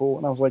an Emrakul.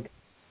 And I was like,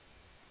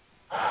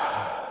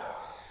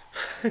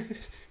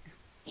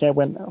 can't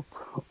win now.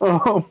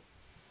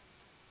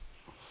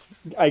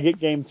 I get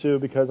game 2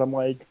 because I'm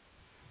like,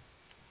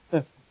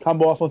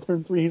 combo off on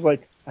turn 3. He's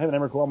like, I have an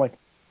Emrakul. I'm like,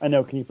 I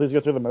know, can you please go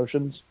through the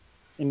motions?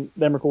 And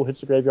the Emrakul hits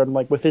the graveyard. I'm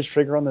like, with his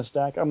trigger on this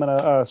deck, I'm going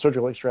to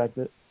surgically extract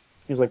it.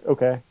 He's like,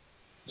 okay.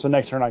 So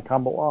next turn I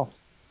combo off.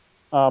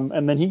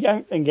 And then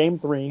in game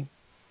 3,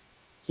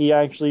 he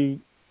actually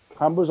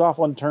combos off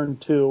on turn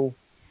 2.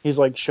 He's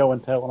like, show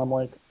and tell. And I'm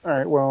like, all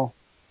right, well,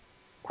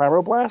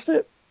 Pyroblast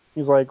it?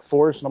 He's like,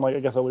 force. And I'm like,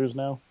 I guess I lose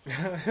now.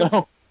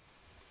 So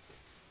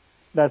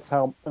that's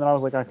how. And then I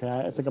was like, okay,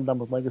 I think I'm done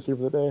with Legacy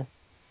for the day.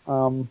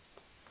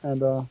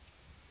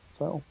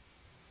 So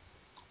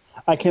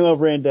I came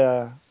over and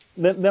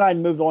then I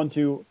moved on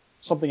to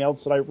something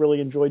else that I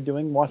really enjoyed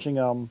doing,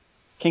 watching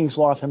King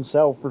Sloth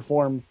himself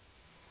perform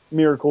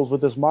miracles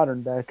with this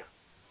modern deck.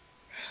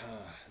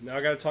 Now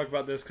I got to talk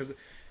about this because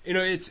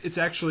it's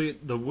actually,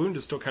 the wound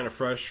is still kind of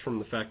fresh from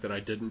the fact that I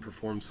didn't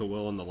perform so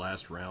well in the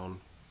last round,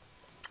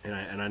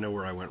 and I know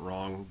where I went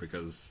wrong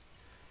because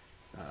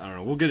I don't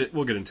know.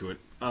 We'll get into it.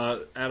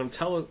 Adam,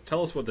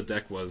 tell us what the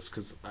deck was,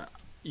 because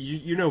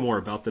you know more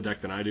about the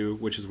deck than I do,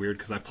 which is weird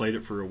because I played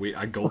it for a week.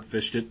 I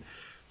goldfished it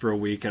for a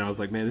week, and I was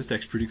like, man, this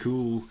deck's pretty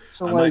cool.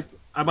 So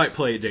I might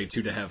play it day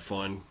 2 to have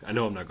fun. I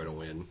know I'm not going to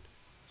win.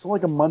 So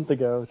a month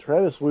ago,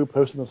 Travis Wu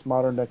posted this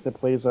modern deck that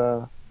plays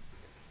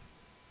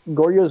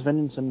Goryo's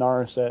Vengeance and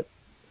Naraset,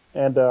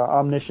 and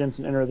Omniscience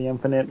and Enter the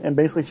Infinite, and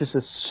basically it's just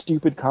a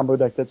stupid combo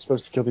deck that's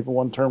supposed to kill people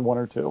one turn 1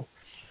 or 2.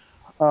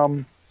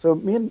 So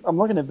I'm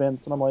looking at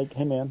Vince, and I'm like,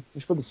 hey man, we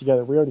should put this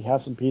together. We already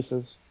have some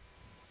pieces.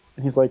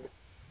 And he's like,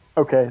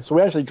 okay. So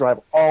we actually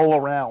drive all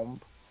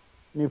around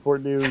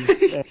Newport News.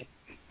 And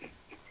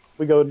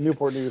we go to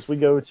Newport News. We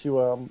go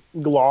to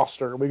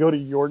Gloucester. We go to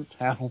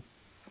Yorktown.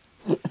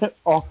 We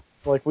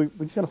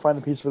just gotta find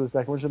the piece for this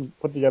deck. We're just gonna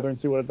put it together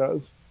and see what it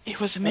does. It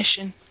was a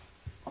mission.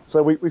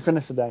 So we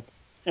finished the deck,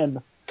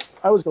 and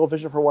I was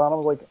goldfishing for a while, and I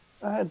was like,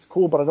 it's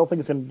cool, but I don't think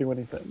it's gonna do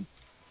anything.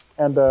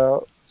 And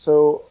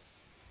so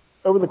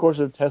over the course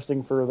of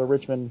testing for the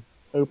Richmond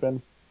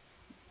Open,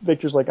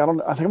 Victor's like, I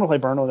think I'm gonna play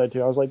Burn on that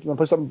too. I was like, you wanna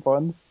play something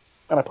fun?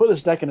 And I put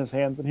this deck in his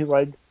hands, and he's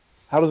like,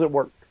 "How does it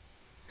work?"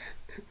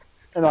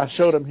 And I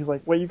showed him. He's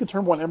like, "Wait, you can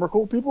turn one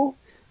Emrakul, people?"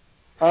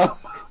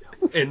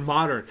 In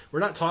Modern, we're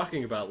not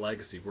talking about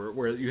Legacy,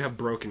 where you have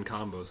broken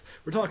combos.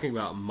 We're talking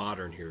about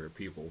Modern here,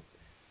 people.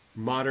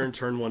 Modern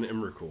turn one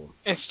Emrakul.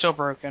 It's still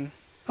broken.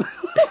 I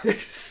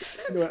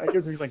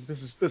give him, he's like,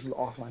 "This is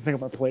awesome. I think I'm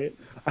gonna play it.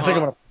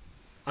 I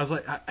was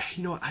like,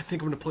 I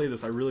think I'm gonna play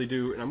this. I really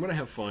do, and I'm gonna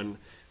have fun.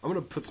 I'm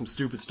gonna put some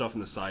stupid stuff in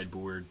the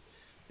sideboard,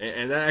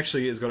 and that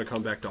actually is gonna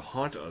come back to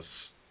haunt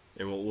us,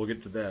 and we'll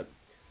get to that.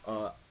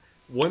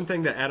 One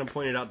thing that Adam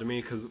pointed out to me,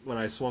 because when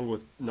I swung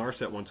with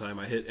Narset one time,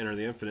 I hit Enter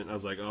the Infinite, and I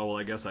was like, oh, well,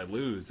 I guess I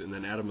lose. And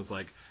then Adam was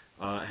like,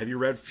 have you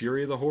read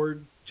Fury of the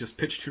Horde? Just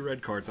pitch 2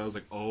 red cards. And I was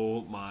like,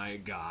 oh my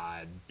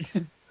god.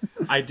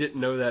 I didn't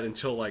know that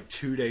until like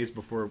 2 days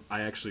before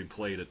I actually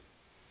played it.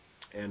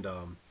 And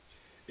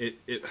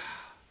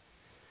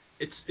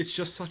it's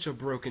just such a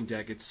broken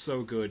deck. It's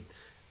so good.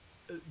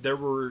 There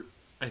were,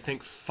 I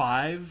think,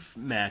 5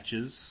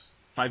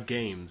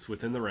 games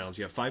within the rounds.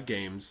 You have 5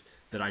 games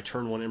that I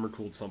turned one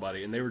Emrakul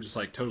somebody, and they were just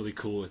like totally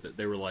cool with it.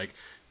 They were like,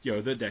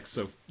 yo, the deck's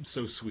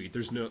so sweet.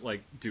 There's no,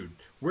 like, dude,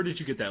 where did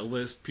you get that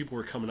list? People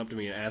were coming up to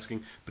me and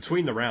asking,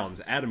 between the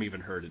rounds, Adam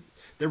even heard it.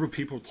 There were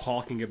people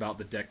talking about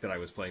the deck that I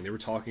was playing. They were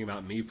talking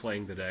about me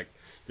playing the deck.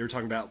 They were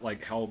talking about,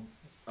 like, how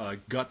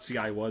gutsy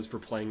I was for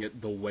playing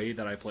it, the way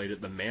that I played it,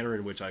 the manner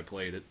in which I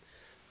played it.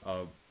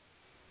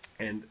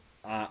 And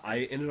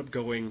I ended up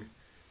going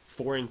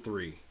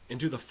 4-3.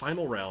 Into the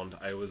final round,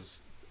 I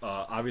was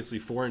obviously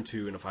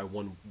 4-2, and if I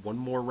won one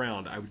more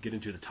round, I would get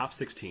into the top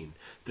 16.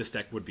 This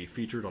deck would be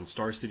featured on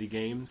Star City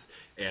Games,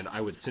 and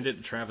I would send it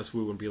to Travis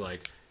Wu and be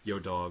like, yo,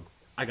 dog,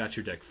 I got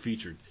your deck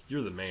featured.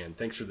 You're the man.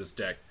 Thanks for this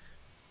deck.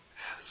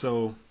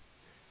 So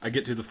I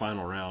get to the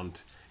final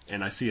round,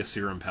 and I see a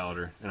Serum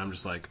Powder, and I'm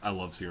just like, I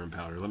love Serum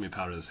Powder. Let me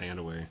powder this hand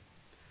away.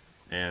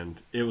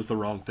 And it was the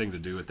wrong thing to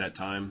do at that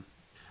time.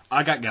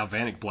 I got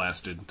Galvanic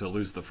blasted to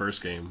lose the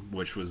first game,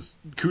 which was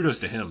kudos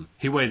to him.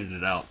 He waited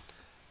it out.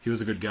 He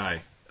was a good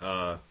guy.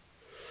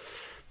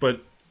 But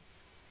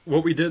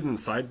what we did in the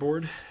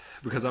sideboard,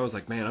 because I was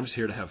like, man, I'm just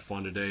here to have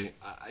fun today.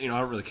 I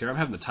don't really care. I'm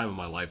having the time of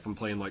my life. I'm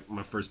playing like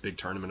my first big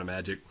tournament of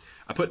Magic.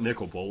 I put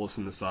Nicol Bolas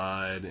in the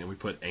side, and we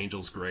put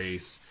Angel's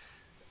Grace,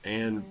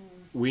 and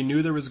we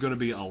knew there was going to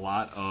be a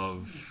lot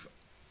of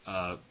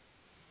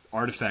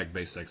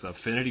artifact-based decks.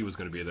 Affinity was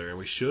going to be there, and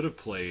we should have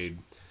played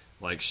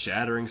like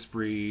Shattering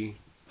Spree,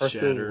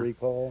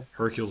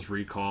 Hercule's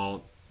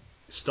Recall,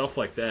 stuff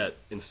like that.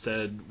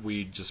 Instead,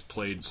 we just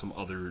played some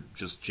other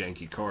just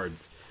janky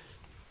cards,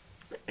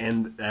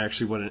 and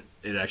actually,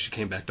 it actually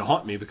came back to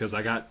haunt me because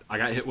I got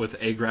hit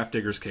with a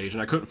Grafdigger's Cage,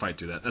 and I couldn't fight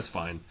through that. That's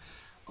fine.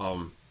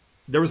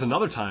 There was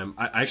another time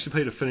I actually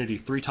played Affinity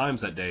 3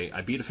 times that day. I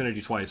beat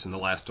Affinity twice, and the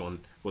last one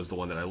was the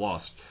one that I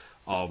lost.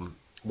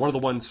 One of the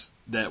ones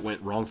that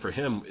went wrong for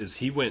him is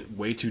he went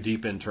way too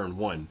deep in turn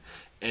 1.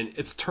 And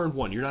it's turn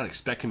 1. You're not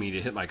expecting me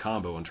to hit my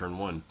combo on turn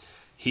 1.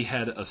 He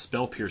had a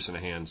Spell Pierce in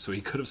hand, so he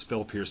could have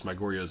Spell Pierced my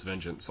Goryo's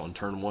Vengeance on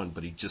turn 1,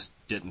 but he just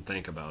didn't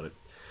think about it.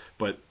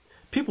 But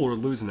people were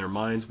losing their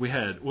minds. We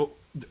had,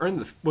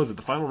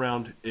 the final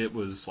round? It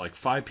was like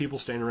 5 people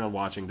standing around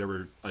watching.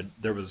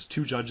 There was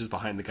 2 judges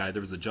behind the guy.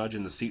 There was a judge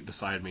in the seat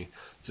beside me,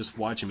 just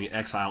watching me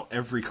exile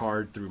every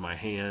card through my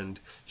hand,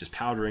 just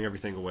powdering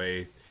everything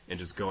away and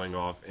just going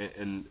off.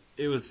 And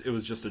it was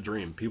just a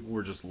dream. People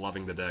were just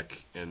loving the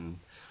deck, and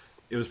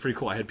it was pretty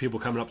cool. I had people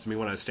coming up to me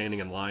when I was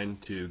standing in line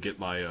to get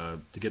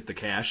the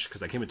cash,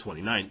 because I came in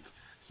 29th.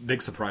 It's a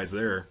big surprise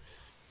there.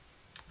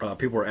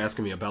 People were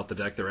asking me about the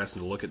deck. They were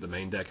asking to look at the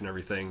main deck and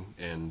everything,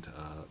 and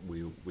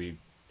we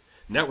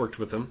networked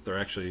with them. They're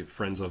actually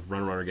friends of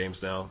Runner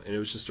Games now, and it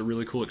was just a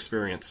really cool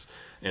experience,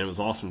 and it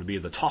was awesome to be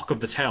the talk of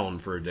the town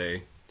for a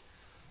day.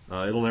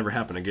 It'll never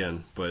happen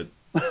again, but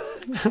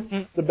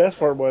the best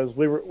part was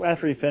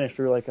after we finished,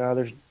 we were like,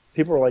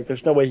 people were like,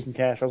 there's no way he can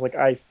cash. I was like,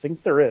 I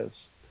think there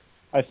is.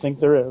 I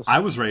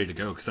was ready to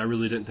go because I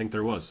really didn't think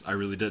there was. I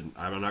really didn't.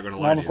 I'm not going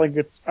to lie to you.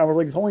 I was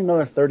like, it's only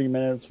another 30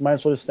 minutes. Might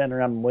as well just stand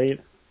around and wait.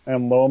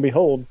 And lo and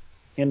behold,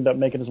 he ended up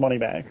making his money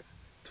back.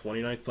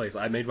 29th place.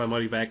 I made my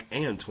money back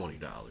and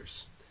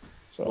 $20.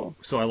 So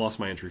I lost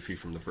my entry fee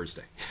from the first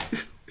day.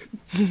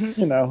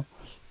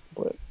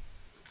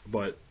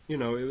 But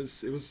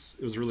it was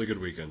a really good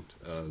weekend.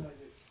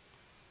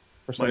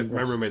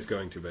 My roommate's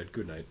going to bed.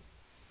 Good night.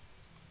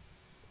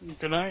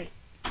 Good night.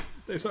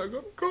 They said,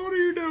 "What are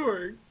you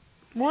doing?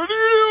 What are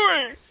you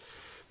doing?"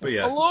 But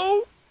yeah,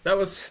 hello. That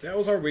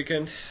was our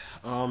weekend.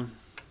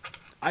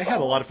 I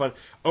had a lot of fun.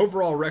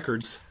 Overall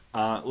records.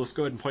 Let's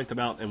go ahead and point them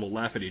out, and we'll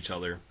laugh at each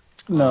other.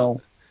 No.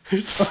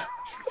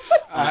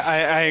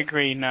 I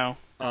agree. No.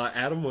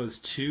 Adam was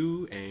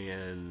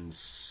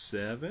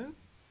 2-7.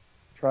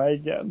 Try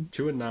again.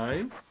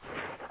 2-9.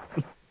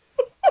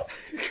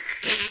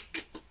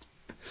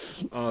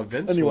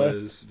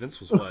 Vince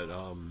was what?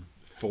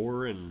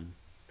 4-6.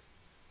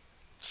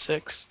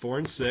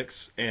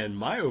 4-6, and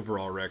my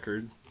overall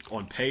record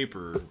on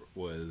paper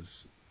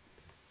was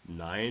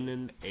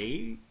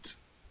 9-8,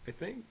 I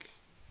think.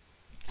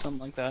 Something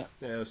like that.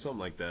 Yeah, something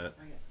like that.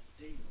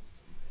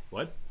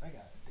 What? I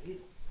got a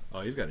date.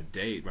 Oh, he's got a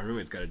date. My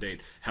roommate's got a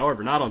date.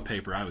 However, not on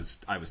paper. I was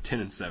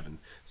 10-7.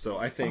 So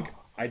I think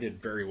I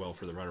did very well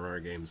for the Runner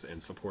games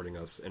and supporting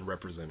us and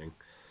representing.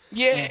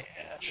 Yeah.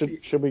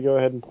 Should we go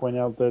ahead and point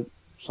out that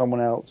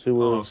someone else who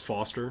was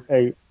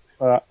Foster.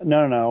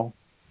 no,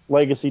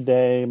 Legacy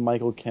Day,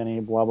 Michael Kenny,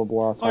 blah blah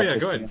blah. Oh yeah,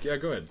 go ahead. Yeah,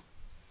 go ahead.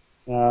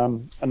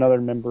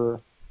 Another member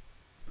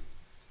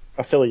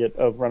affiliate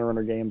of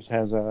Runner Games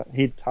has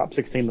he top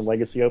 16 the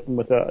Legacy Open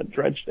with a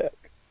Dredge deck.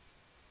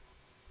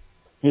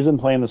 He's been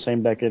playing the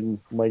same deck in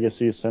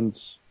Legacy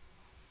since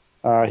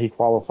he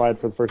qualified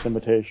for the first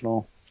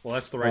Invitational. Well,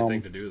 that's the right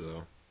thing to do,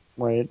 though.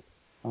 Right.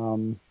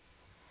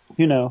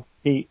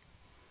 He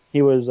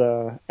was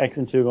X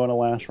and 2 going to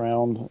last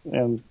round,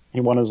 and he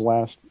won his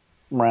last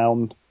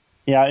round.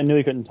 Yeah, I knew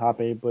he couldn't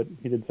top 8, but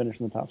he did finish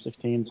in the top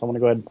 16, so I want to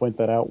go ahead and point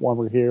that out while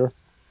we're here.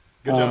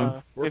 Good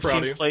job. We're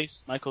proud of you. 15th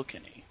place, Michael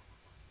Kinney.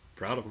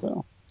 Proud of him.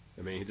 So.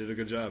 I mean, he did a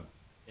good job.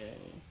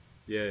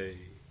 Yay.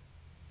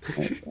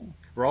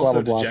 We're all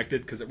so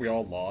dejected because we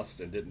all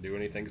lost and didn't do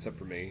anything except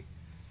for me.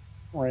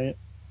 Right.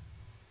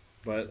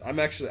 But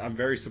I'm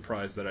very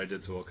surprised that I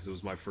did so well because it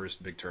was my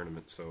first big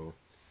tournament. So,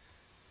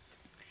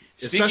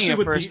 Speaking especially of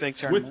with first big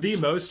tournaments, with the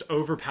most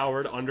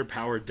overpowered,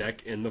 underpowered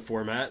deck in the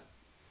format,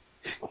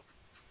 if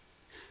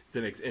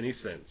that makes any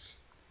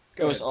sense.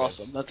 It was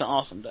awesome. Vince. That's an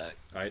awesome deck.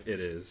 It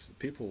is.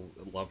 People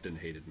loved and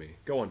hated me.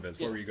 Go on, Vince.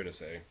 What were you going to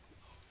say?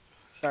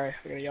 Sorry,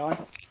 I got a yawn.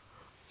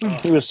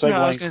 He was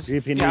segueing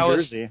GP New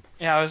Jersey.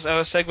 I was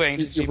segueing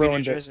to GP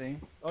New Jersey.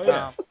 Oh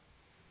yeah.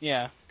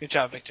 Yeah. Good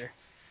job, Victor.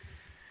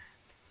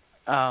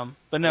 But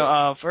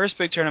no, first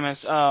big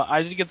tournaments.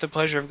 I did get the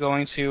pleasure of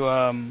going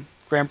to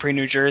Grand Prix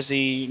New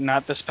Jersey,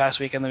 not this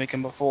past weekend, the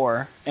weekend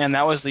before, and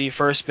that was the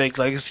first big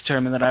Legacy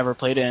tournament that I ever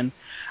played in.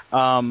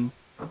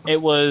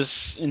 It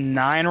was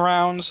 9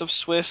 rounds of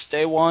Swiss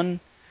day 1,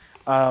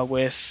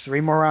 with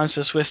 3 more rounds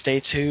of Swiss day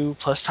 2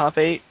 plus top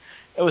 8.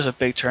 It was a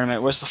big tournament.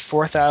 It was the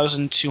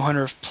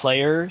 4,200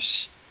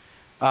 players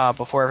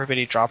before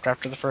everybody dropped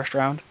after the first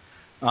round.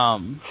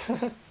 No,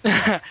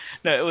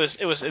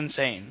 it was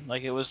insane.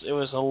 Like it was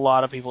a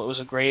lot of people. It was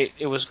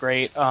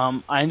great.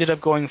 I ended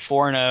up going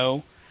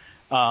 4-0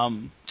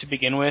 to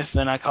begin with.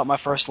 Then I caught my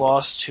first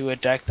loss to a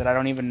deck that I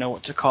don't even know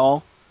what to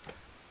call.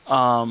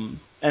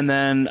 And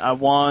then I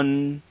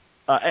won.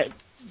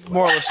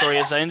 Moral of the story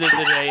is I ended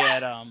the day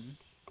at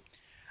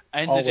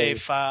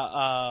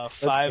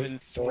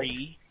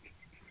 5-3.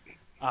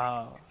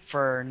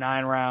 For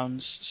 9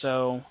 rounds,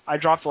 so I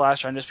dropped the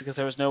last round just because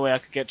there was no way I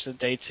could get to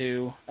day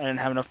 2. I didn't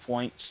have enough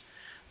points,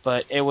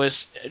 but it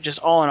was just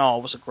all in all,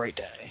 it was a great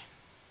day.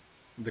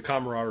 The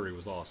camaraderie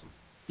was awesome.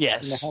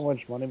 Yes. You know how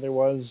much money there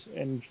was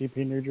in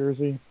GP New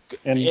Jersey?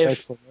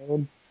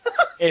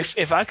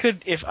 If I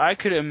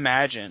could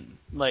imagine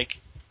like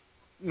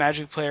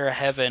Magic Player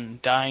Heaven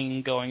dying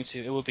and going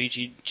to, it would be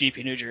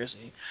GP New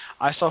Jersey.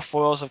 I saw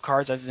foils of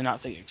cards I did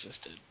not think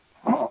existed.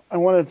 I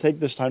want to take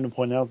this time to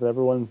point out that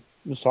everyone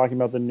was talking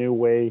about the new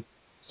way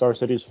Star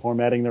City's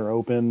formatting their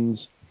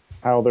opens,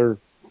 how they're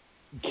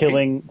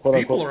killing.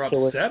 People are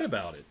upset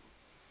about it.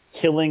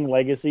 Killing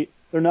Legacy.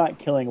 They're not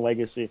killing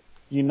Legacy.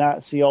 Do you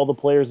not see all the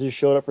players who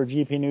showed up for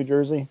GP New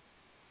Jersey?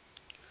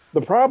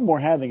 The problem we're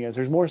having is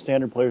there's more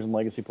standard players than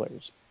Legacy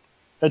players.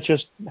 That's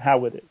just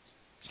how it is.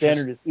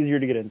 Standard is easier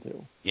to get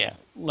into. Yeah,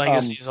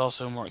 Legacy is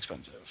also more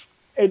expensive.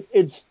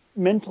 It's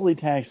mentally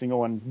taxing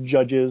on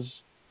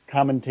judges,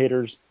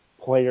 commentators,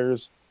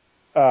 players,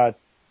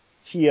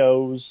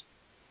 TOs,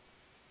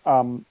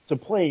 to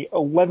play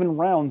 11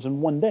 rounds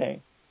in one day.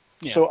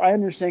 Yeah. So I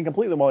understand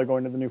completely why they're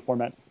going to the new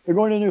format. They're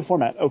going to a new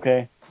format.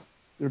 Okay.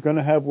 They're going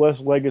to have less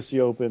Legacy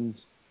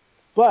opens,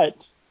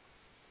 but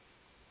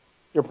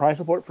your prize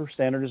support for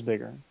Standard is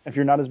bigger. If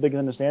you're not as big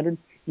than the Standard,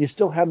 you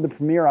still have the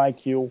Premier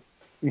IQ.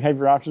 You have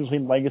your options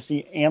between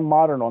Legacy and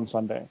Modern on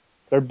Sunday.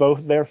 They're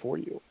both there for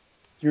you.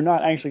 You're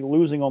not actually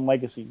losing on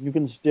Legacy. You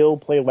can still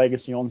play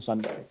Legacy on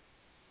Sunday.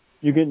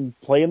 You can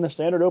play in the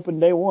Standard Open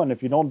day 1.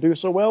 If you don't do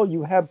so well,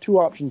 you have 2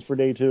 options for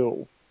day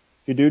 2.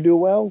 If you do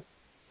well,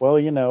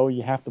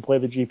 you have to play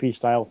the GP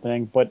style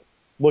thing, but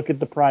look at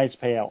the prize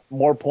payout.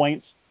 More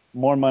points,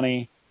 more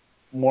money,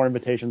 more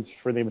invitations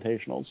for the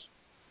invitationals.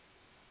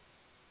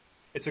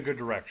 It's a good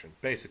direction,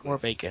 basically. More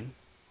bacon.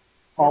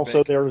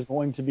 Also, there was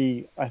going to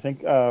be, I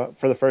think, for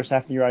the first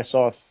half of the year, I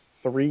saw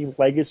 3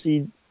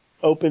 Legacy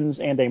Opens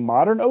and a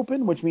Modern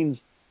Open, which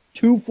means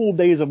 2 full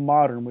days of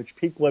Modern, which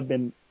people have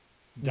been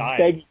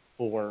begging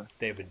for.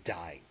 They've been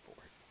dying for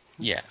it.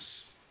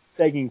 Yes.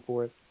 Begging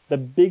for it. The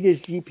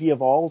biggest GP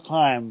of all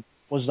time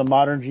was the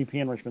Modern GP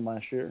in Richmond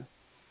last year.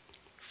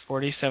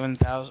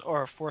 47,000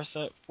 or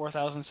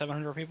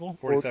 4,700 people?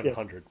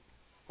 4,700.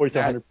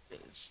 4,700.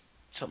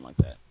 Something like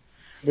that.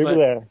 We were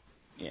there.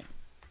 Yeah.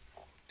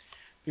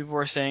 People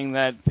were saying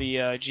that the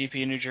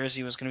GP in New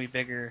Jersey was going to be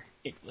bigger.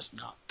 It was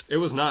not. It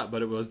was not,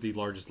 but it was the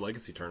largest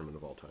Legacy tournament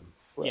of all time.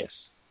 Right.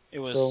 Yes. It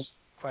was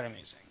quite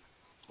amazing.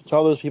 To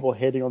all those people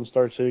hating on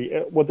Star City,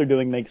 what they're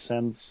doing makes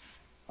sense.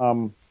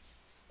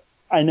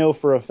 I know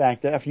for a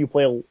fact that if you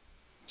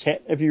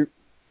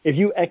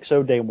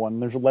XO day 1,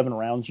 there's 11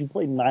 rounds, you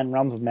play 9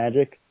 rounds of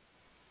Magic,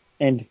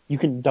 and you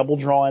can double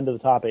draw into the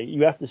top 8.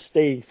 You have to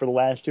stay for the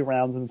last 2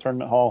 rounds in the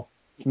tournament hall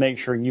to make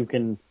sure you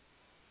can,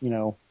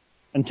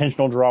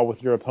 intentional draw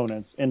with your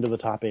opponents into the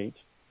top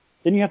 8.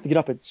 Then you have to get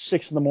up at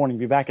 6 in the morning,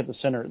 be back at the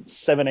center at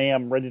 7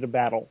 a.m. ready to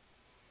battle.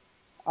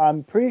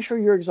 I'm pretty sure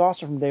you're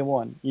exhausted from day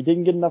 1. You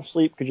didn't get enough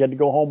sleep because you had to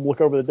go home, look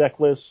over the deck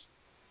list.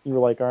 You were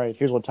like, all right,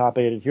 here's what top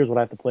 8 is, here's what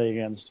I have to play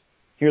against.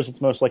 Here's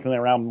what's most likely in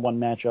a round 1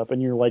 matchup,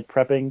 and you're like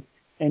prepping,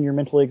 and you're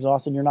mentally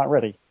exhausted, and you're not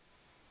ready.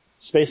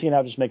 Spacing it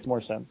out just makes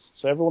more sense.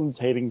 So everyone that's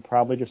hating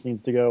probably just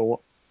needs to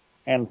go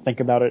and think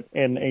about it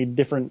in a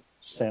different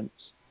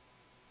sense.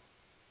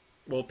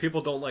 Well,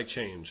 people don't like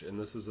change, and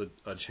this is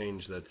a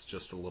change that's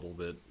just a little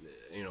bit,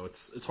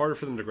 it's harder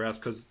for them to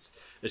grasp because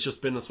it's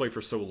just been this way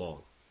for so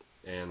long,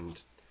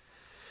 and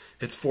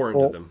it's foreign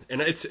to them.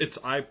 And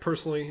I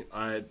personally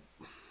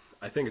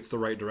think it's the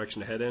right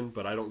direction to head in,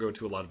 but I don't go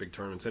to a lot of big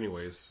tournaments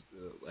anyways.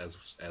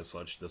 As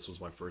such, this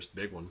was my first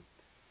big one,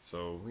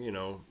 so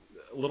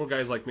little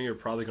guys like me are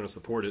probably going to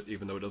support it,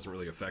 even though it doesn't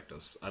really affect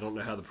us. I don't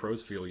know how the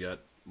pros feel yet.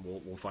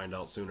 We'll find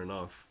out soon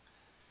enough.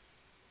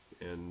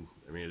 And,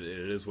 I mean,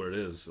 it is what it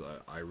is.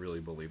 I really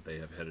believe they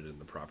have headed in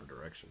the proper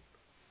direction.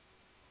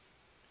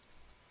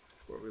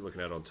 What are we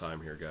looking at on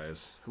time here,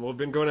 guys? Well, we've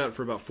been going at it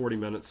for about 40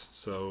 minutes,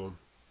 so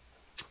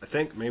I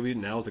think maybe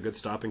now is a good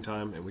stopping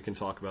time, and we can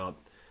talk about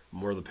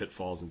more of the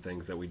pitfalls and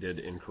things that we did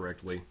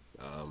incorrectly,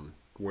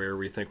 where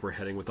we think we're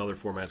heading with other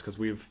formats, because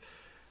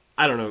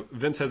I don't know,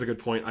 Vince has a good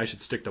point. I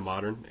should stick to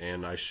Modern,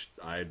 and I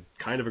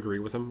kind of agree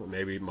with him.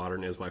 Maybe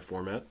Modern is my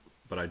format,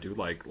 but I do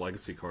like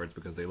Legacy cards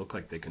because they look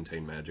like they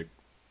contain magic.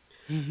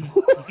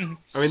 I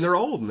mean, they're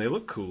old and they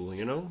look cool,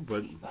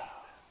 but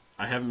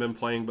I haven't been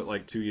playing but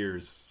like 2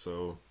 years,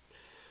 so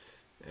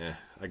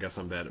I guess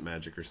I'm bad at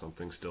Magic or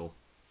something still.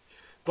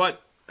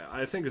 But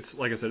I think it's,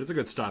 like I said, it's a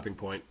good stopping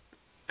point.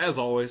 As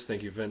always,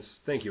 thank you,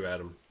 Vince. Thank you,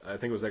 Adam. I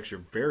think it was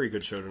actually a very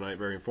good show tonight,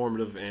 very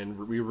informative,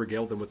 and we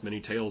regaled them with many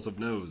tales of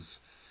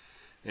no's.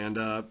 And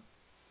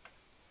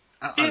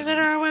visit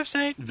our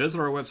website.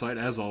 Visit our website,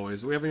 as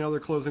always. Do we have any other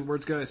closing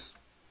words, guys?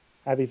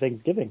 Happy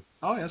Thanksgiving.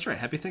 Oh, that's right.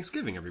 Happy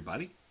Thanksgiving,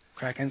 everybody.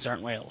 Krakens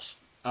aren't whales.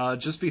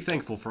 Just be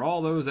thankful for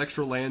all those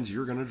extra lands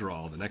you're going to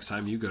draw the next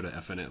time you go to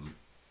FNM.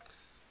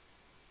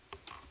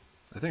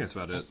 I think that's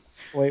about it.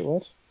 Wait,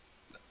 what?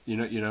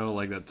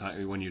 Like that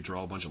time when you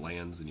draw a bunch of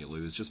lands and you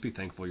lose, just be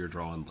thankful you're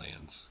drawing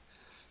lands.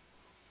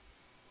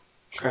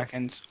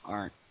 Krakens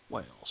aren't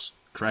whales.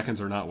 Krakens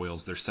are not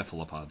whales, they're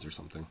cephalopods or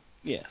something.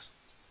 Yes.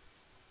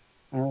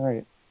 All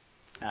right.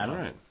 All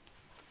right.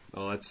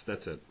 Well,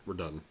 that's it. We're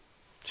done.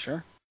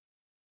 Sure.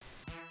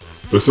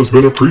 This has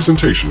been a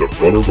presentation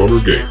of Runner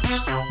Runner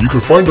Games. You can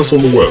find us on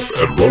the web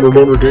at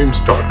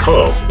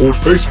runnerrunnergames.com or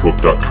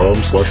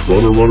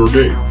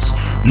facebook.com/runnerrunnergames.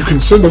 You can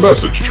send a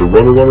message to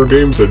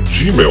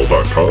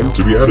runnerrunnergames@gmail.com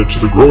to be added to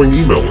the growing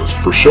email list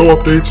for show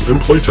updates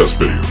and playtest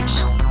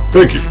videos.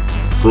 Thank you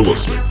for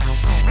listening.